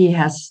power. He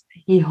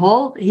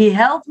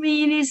held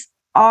me in his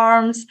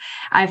arms.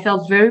 I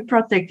felt very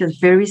protected,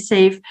 very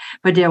safe,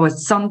 but there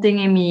was something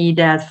in me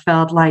that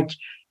felt like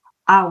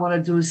I want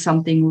to do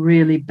something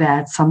really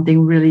bad,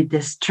 something really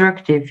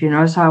destructive,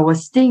 So I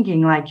was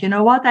thinking, like, you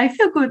know what? I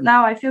feel good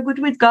now. I feel good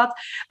with God,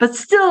 but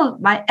still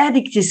my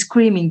addict is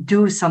screaming,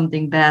 do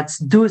something bad,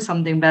 do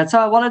something bad. So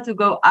I wanted to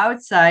go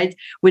outside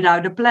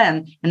without a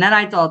plan. And then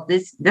I thought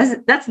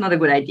that's not a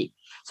good idea.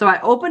 So I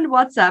opened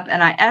WhatsApp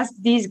and I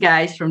asked these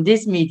guys from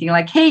this meeting,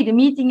 like, hey, the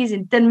meeting is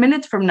in 10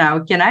 minutes from now.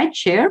 Can I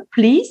chair,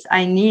 please?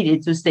 I need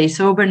it to stay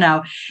sober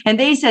now. And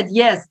they said,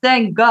 yes,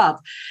 thank God.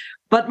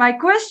 But my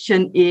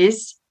question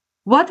is,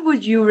 what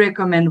would you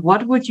recommend?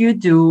 What would you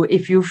do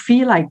if you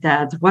feel like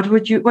that? What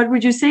would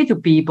you say to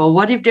people?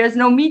 What if there's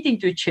no meeting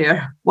to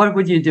chair? What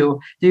would you do?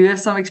 Do you have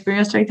some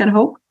experience, strength, and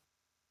hope?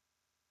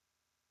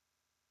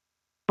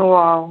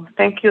 Wow,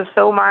 thank you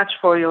so much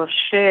for your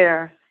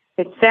share.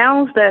 It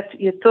sounds that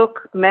you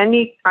took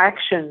many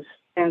actions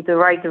in the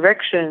right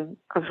direction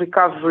of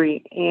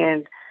recovery,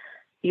 and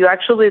you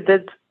actually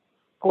did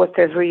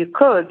whatever you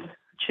could,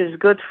 which is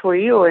good for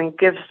you and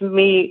gives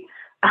me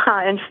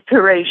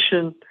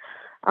inspiration.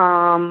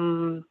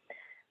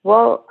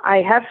 Well,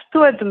 I have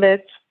to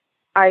admit,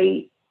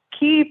 I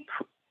keep,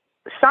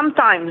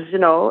 sometimes,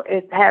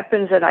 it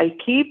happens that I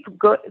keep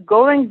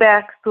going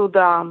back to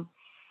the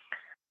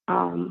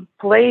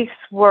place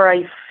where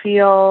I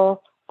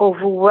feel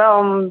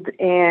overwhelmed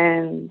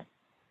and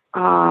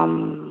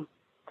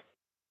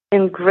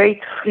in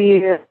great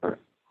fear.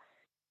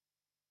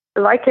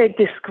 Like I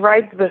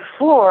described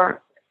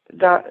before,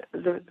 the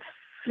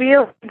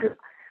feeling,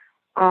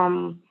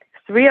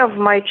 three of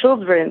my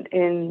children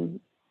in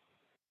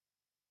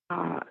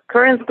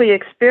currently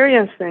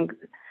experiencing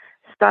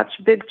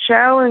such big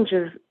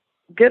challenges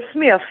gives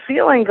me a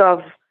feeling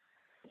of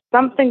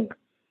something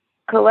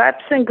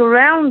collapsing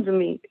around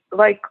me,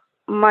 like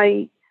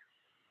my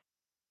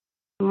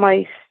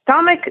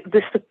stomach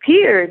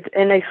disappeared,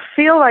 and I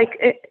feel like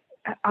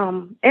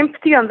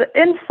empty on the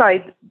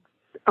inside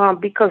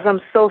because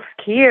I'm so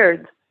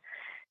scared.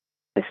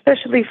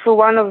 Especially for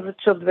one of the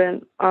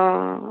children,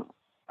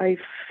 I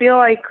feel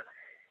like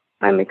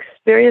I'm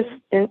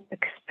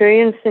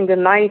experiencing a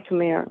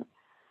nightmare.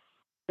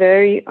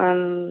 Very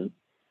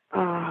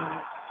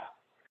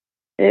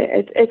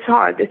it's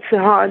hard. It's a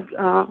hard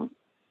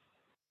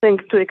thing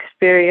to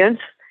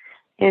experience.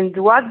 And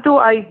what do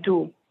I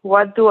do?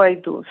 What do I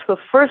do? So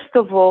first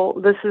of all,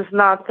 this is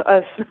not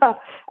a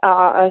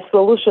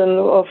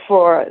solution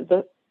for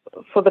the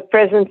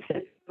present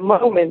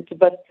moment,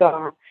 but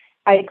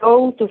I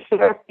go to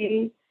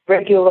therapy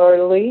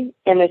regularly,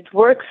 and it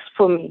works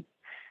for me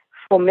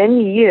for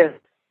many years.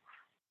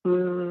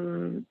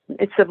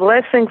 It's a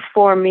blessing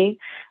for me.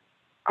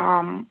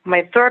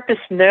 My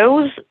therapist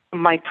knows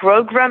my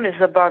program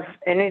is above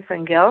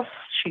anything else.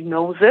 She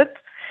knows it,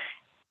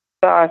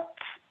 but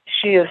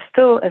she is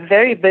still a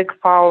very big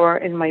power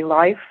in my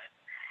life.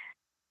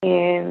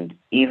 And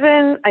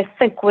even I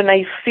think when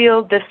I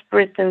feel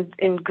desperate and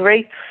in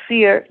great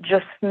fear,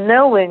 just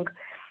knowing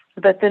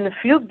that in a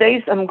few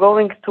days I'm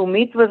going to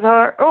meet with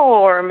her,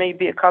 or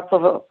maybe a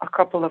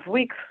couple of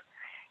weeks,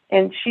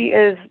 and she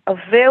is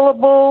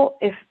available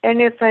if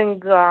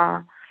anything.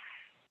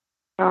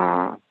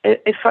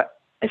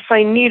 If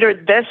I need her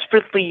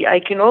desperately, I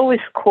can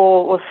always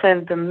call or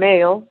send a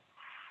mail.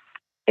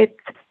 It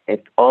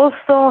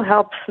also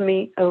helps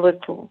me a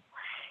little,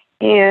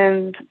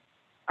 and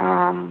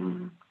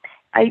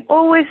I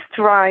always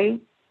try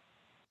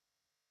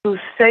to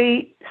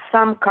say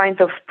some kind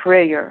of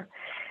prayer.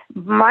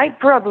 My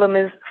problem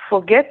is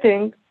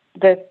forgetting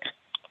that,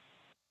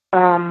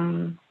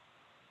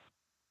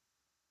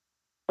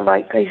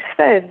 like I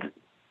said,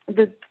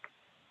 that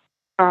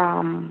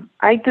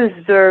I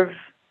deserve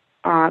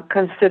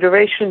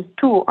consideration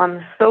too.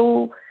 I'm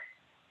so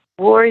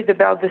worried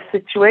about the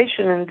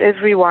situation and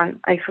everyone.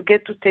 I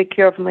forget to take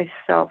care of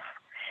myself.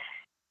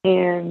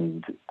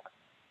 And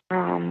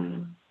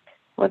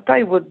what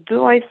I would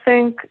do, I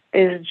think,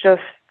 is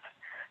just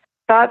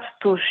start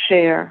to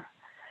share.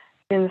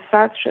 In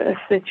such a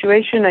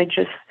situation, I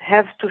just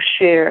have to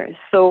share.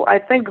 So I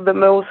think the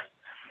most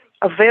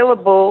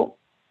available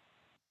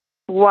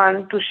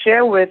one to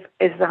share with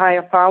is the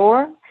higher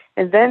power.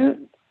 And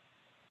then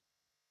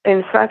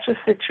in such a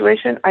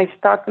situation, I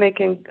start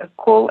making a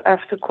call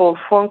after call,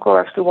 phone call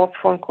after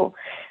phone call.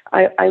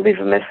 I leave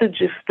a message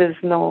if there's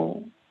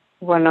no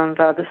one on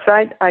the other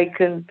side. I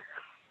can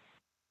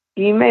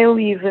email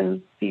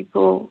even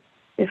people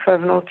if I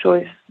have no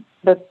choice.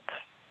 But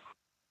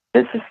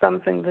this is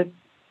something that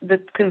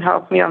can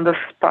help me on the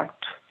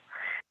spot.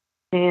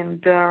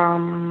 And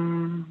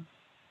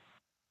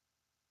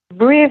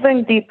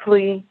breathing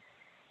deeply,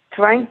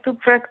 trying to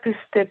practice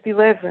step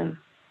 11.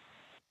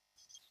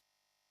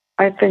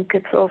 I think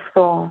it's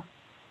also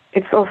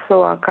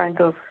a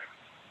kind of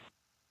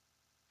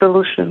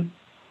solution.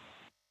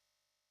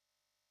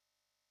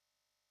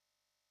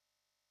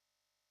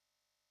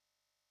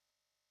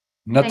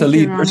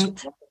 Nathalie,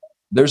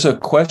 there's a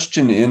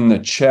question in the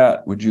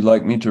chat. Would you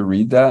like me to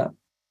read that?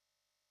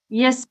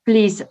 Yes,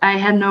 please. I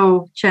had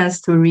no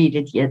chance to read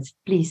it yet.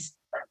 Please.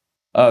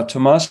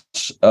 Tomas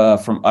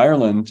from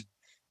Ireland,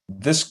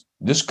 this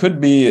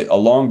could be a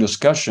long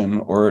discussion,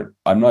 or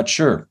I'm not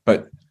sure,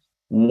 but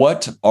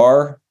what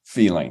are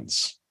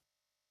feelings?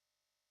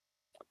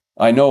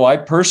 I know I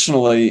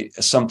personally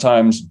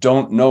sometimes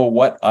don't know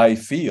what I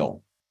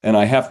feel, and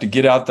I have to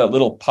get out that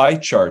little pie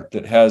chart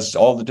that has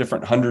all the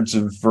different hundreds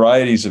of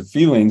varieties of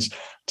feelings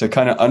to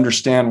kind of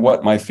understand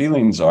what my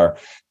feelings are.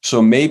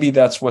 So maybe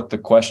that's what the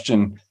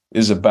question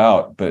is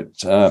about,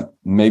 but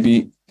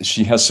maybe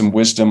she has some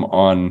wisdom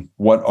on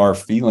what are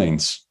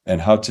feelings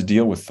and how to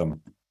deal with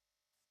them.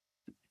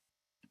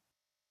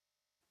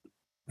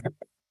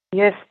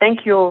 Yes,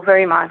 thank you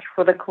very much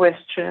for the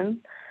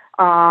question.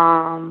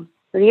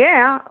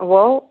 Yeah,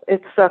 well,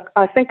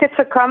 I think it's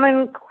a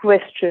common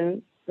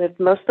question that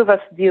most of us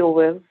deal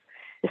with,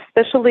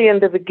 especially in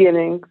the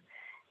beginning.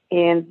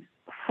 And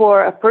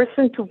for a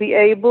person to be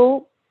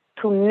able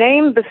to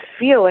name the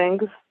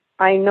feelings,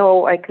 I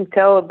know I can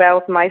tell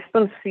about my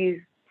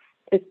sponsees,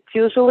 it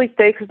usually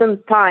takes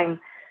them time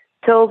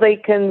till they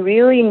can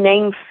really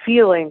name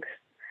feelings.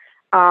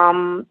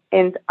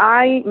 And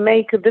I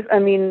make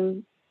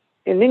in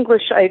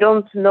English, I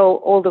don't know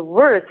all the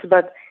words,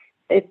 but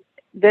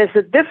there's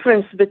a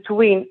difference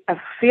between a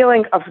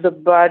feeling of the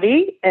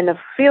body and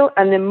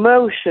an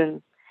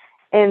emotion.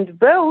 And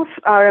both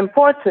are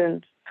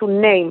important to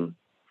name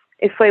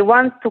if I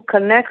want to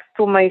connect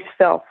to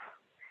myself.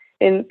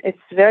 And it's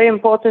very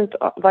important,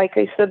 like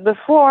I said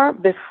before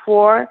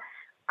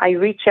I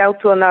reach out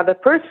to another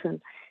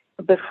person.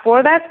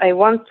 Before that, I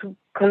want to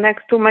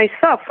connect to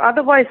myself.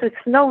 Otherwise,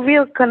 it's no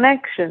real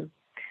connection.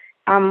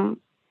 I'm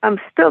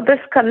still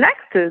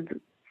disconnected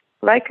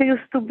like I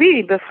used to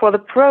be before the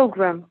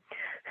program.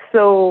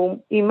 So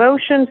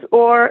emotions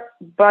or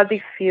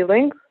body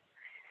feelings.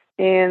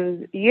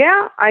 And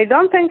yeah, I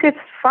don't think it's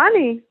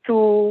funny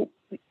to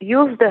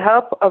use the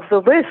help of the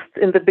list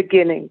in the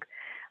beginning.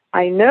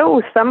 I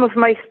know some of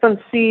my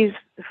sponsees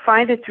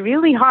find it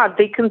really hard.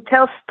 They can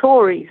tell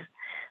stories.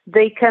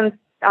 They can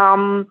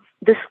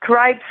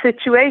describe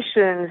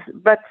situations,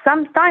 but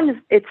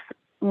sometimes it's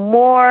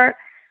more,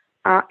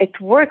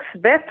 it works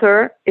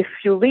better if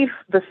you leave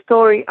the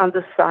story on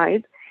the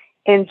side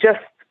and just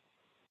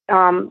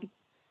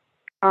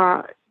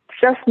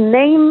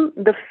name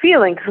the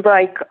feelings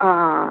like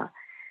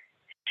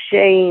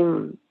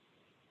shame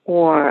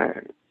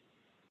or,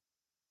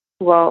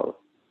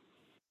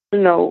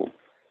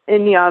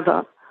 any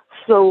other.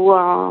 So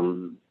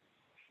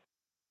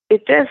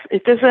it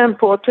is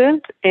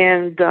important,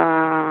 and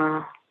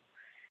I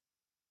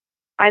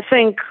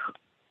think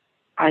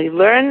I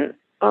learn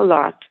a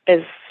lot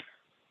as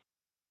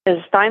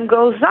time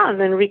goes on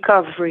in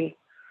recovery.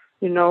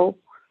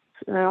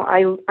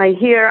 I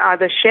hear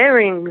other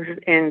sharings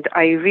and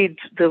I read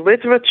the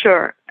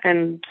literature,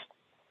 and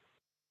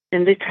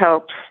it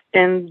helps.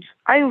 And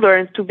I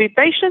learn to be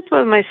patient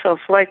with myself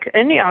like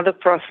any other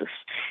process.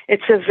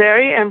 It's a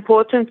very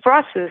important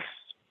process.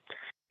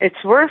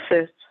 It's worth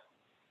it.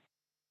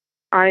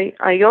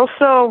 I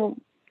also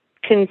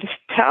can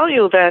tell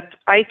you that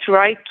I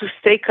try to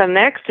stay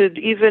connected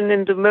even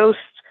in the most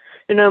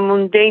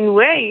mundane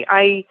way.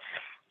 I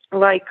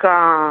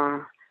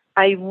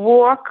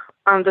walk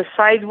on the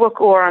sidewalk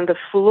or on the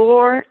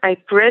floor. I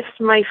press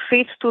my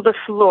feet to the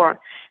floor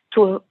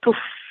to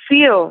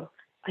feel,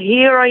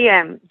 here I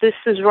am. This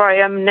is where I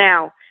am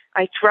now.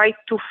 I try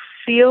to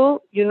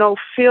feel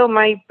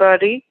my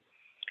body,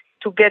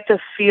 to get a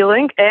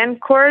feeling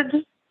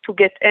to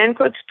get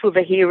anchored to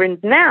the here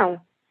and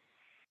now.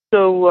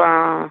 So,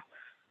 I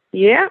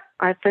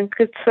think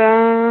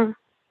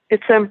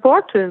it's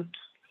important.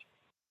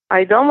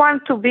 I don't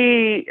want to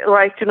be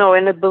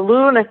in a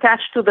balloon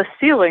attached to the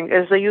ceiling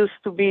as I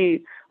used to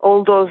be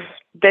all those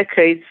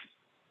decades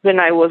when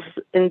I was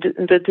in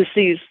the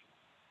disease.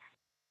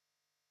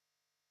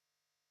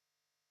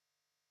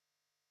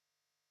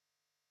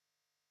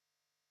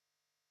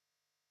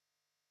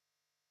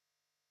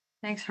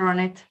 Thanks,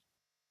 Ronit.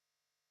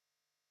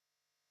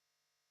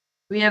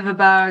 We have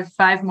about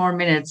 5 more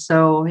minutes,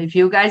 so if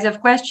you guys have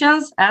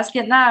questions, ask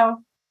it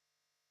now.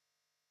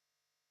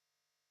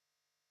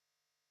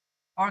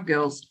 Or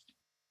girls.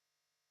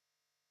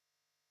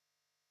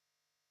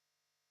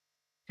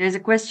 There's a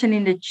question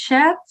in the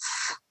chat.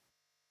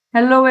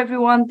 Hello,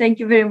 everyone. Thank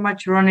you very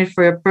much, Ronit,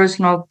 for your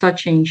personal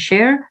touching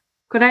share.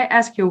 Could I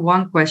ask you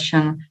one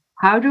question?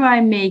 How do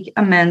I make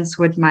amends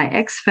with my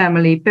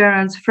ex-family,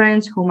 parents,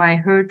 friends whom I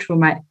hurt through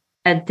my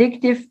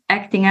addictive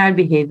acting out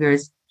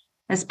behaviors,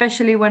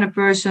 especially when a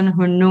person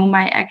who knew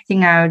my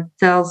acting out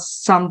tells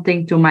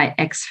something to my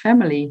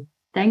ex-family?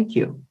 Thank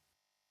you.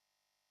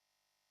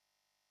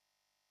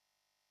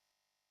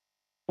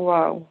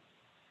 Wow.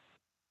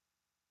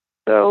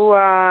 So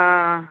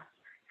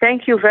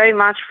thank you very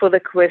much for the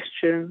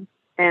question.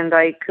 And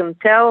I can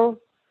tell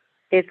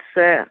it's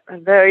a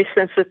very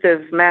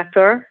sensitive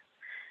matter,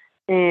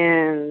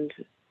 and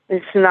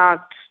it's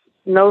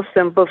no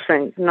simple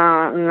thing,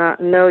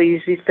 no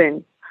easy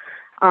thing.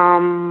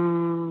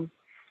 So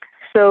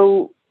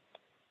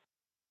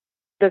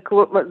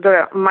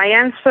my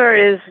answer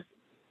is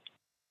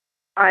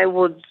I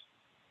would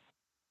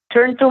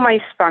turn to my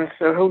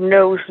sponsor who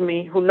knows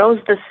me, who knows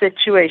the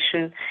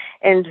situation,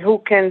 and who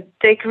can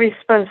take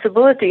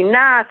responsibility,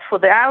 not for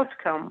the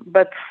outcome,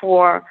 but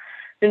for,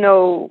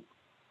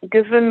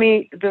 giving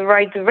me the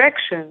right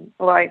direction,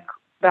 like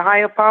the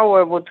higher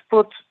power would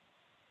put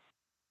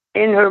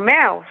in her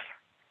mouth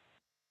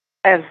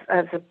as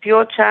a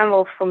pure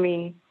channel for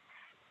me,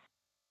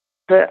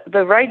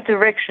 the right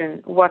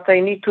direction, what I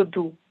need to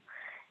do.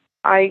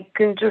 I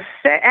can just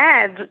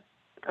add,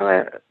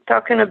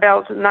 talking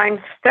about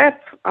 9th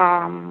step,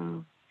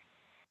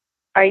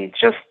 I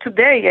just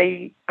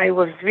today I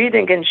was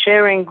reading and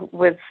sharing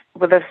with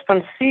a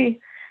sponsee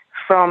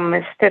from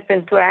Step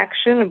Into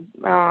Action,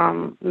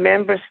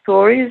 member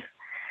stories.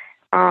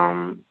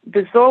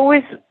 There's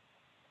always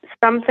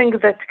something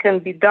that can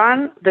be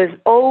done. There's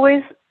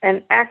always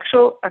an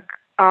actual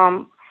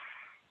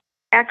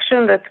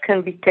action that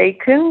can be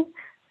taken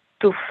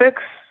to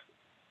fix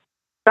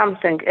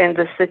something in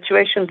the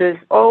situation. There's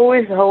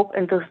always hope,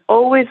 and there's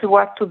always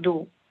what to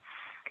do.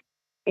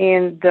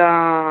 And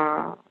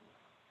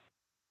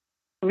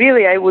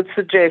really, I would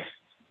suggest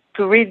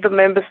to read the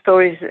member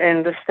stories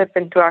and the Step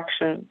Into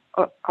Action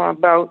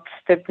about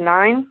Step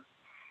 9.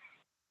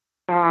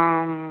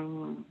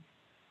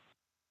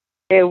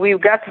 We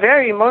got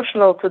very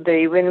emotional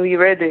today when we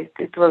read it.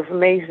 It was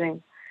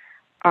amazing.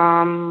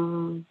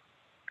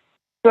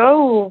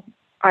 So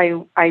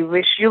I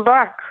wish you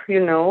luck,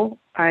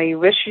 I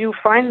wish you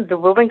find the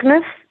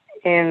willingness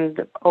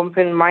and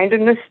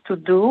open-mindedness to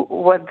do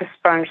what the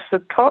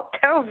sponsor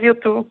tells you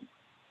to.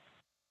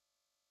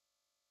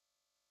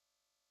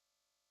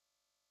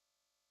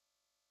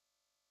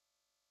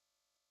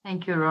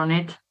 Thank you,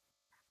 Ronit.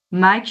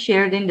 Mike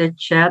shared in the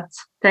chat,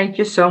 thank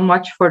you so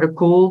much for the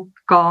cool,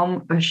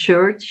 calm,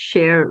 assured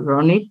share,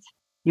 Ronit.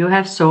 You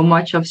have so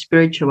much of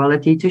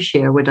spirituality to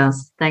share with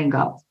us. Thank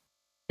God.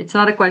 It's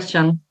not a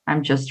question.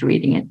 I'm just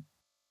reading it.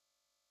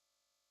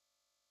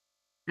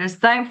 There's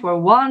time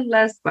for one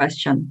last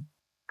question.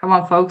 Come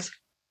on, folks.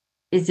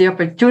 It's the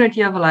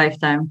opportunity of a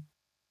lifetime.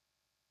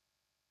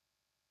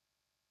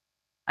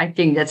 I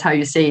think that's how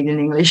you say it in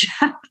English.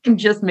 I'm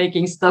just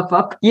making stuff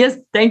up. Yes,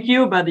 thank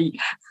you, buddy.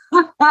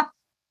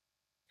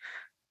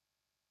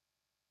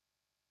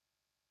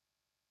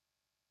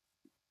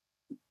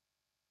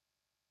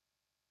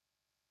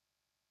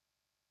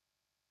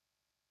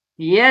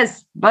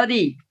 Yes,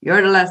 buddy,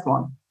 you're the last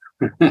one.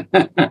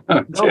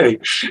 Okay.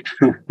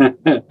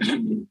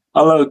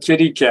 Hello,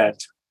 Kitty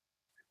Cat.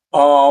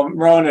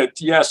 Ronit,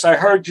 yes, I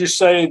heard you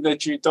say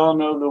that you don't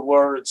know the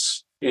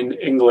words in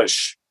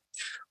English.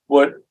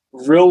 What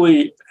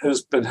really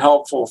has been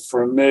helpful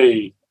for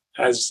me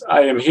as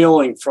I am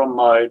healing from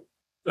my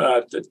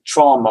the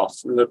trauma,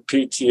 from the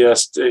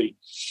PTSD,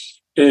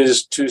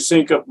 is to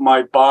think of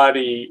my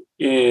body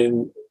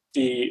in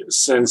the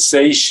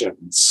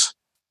sensations.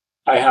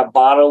 I have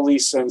bodily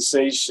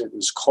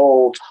sensations,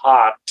 cold,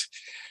 hot,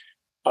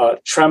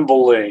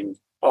 trembling.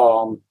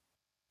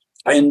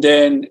 And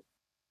then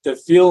the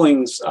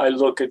feelings, I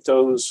look at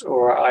those,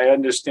 or I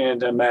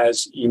understand them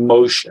as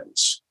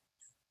emotions.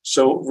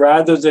 So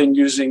rather than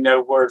using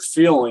that word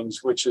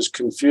feelings, which is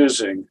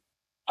confusing,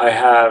 I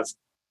have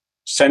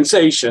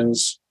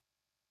sensations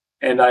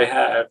and I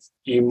have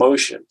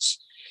emotions.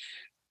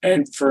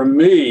 And for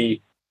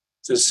me,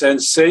 the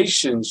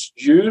sensations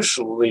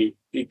usually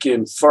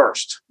begin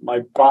first. My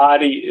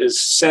body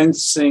is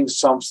sensing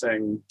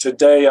something.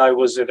 Today I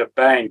was at a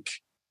bank,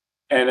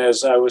 and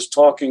as I was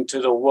talking to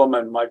the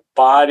woman, my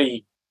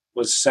body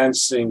was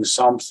sensing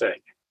something.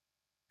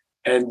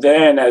 And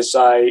then as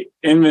I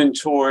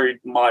inventoried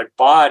my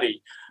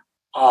body,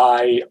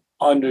 I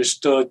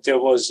understood there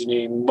was an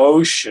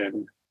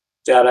emotion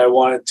that I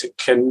wanted to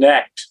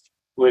connect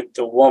with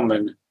the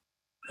woman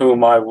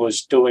whom I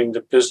was doing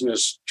the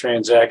business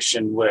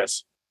transaction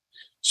with.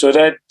 So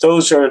that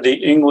those are the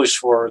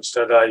English words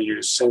that I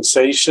use,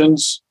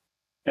 sensations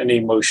and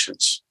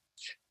emotions.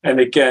 And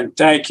again,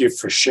 thank you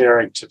for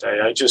sharing today.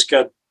 I just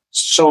got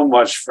so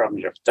much from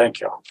you. Thank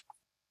you.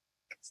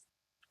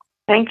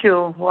 Thank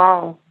you.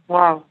 Wow.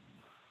 Wow.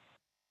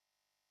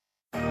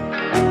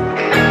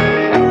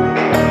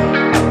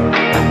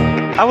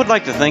 I would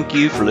like to thank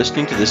you for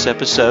listening to this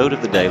episode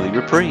of the Daily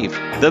Reprieve,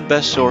 the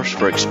best source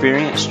for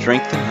experience,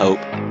 strength, and hope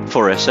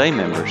for SA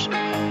members.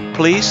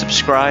 Please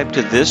subscribe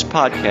to this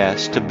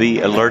podcast to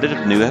be alerted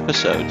of new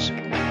episodes.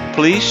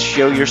 Please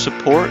show your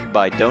support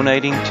by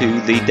donating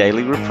to the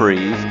Daily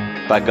Reprieve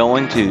by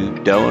going to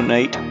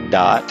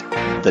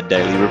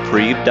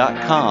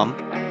donate.thedailyreprieve.com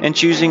and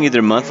choosing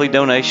either monthly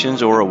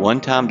donations or a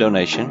one-time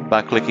donation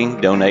by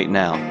clicking Donate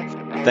Now.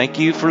 Thank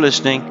you for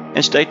listening,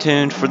 and stay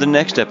tuned for the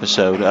next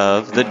episode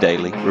of The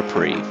Daily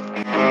Reprieve.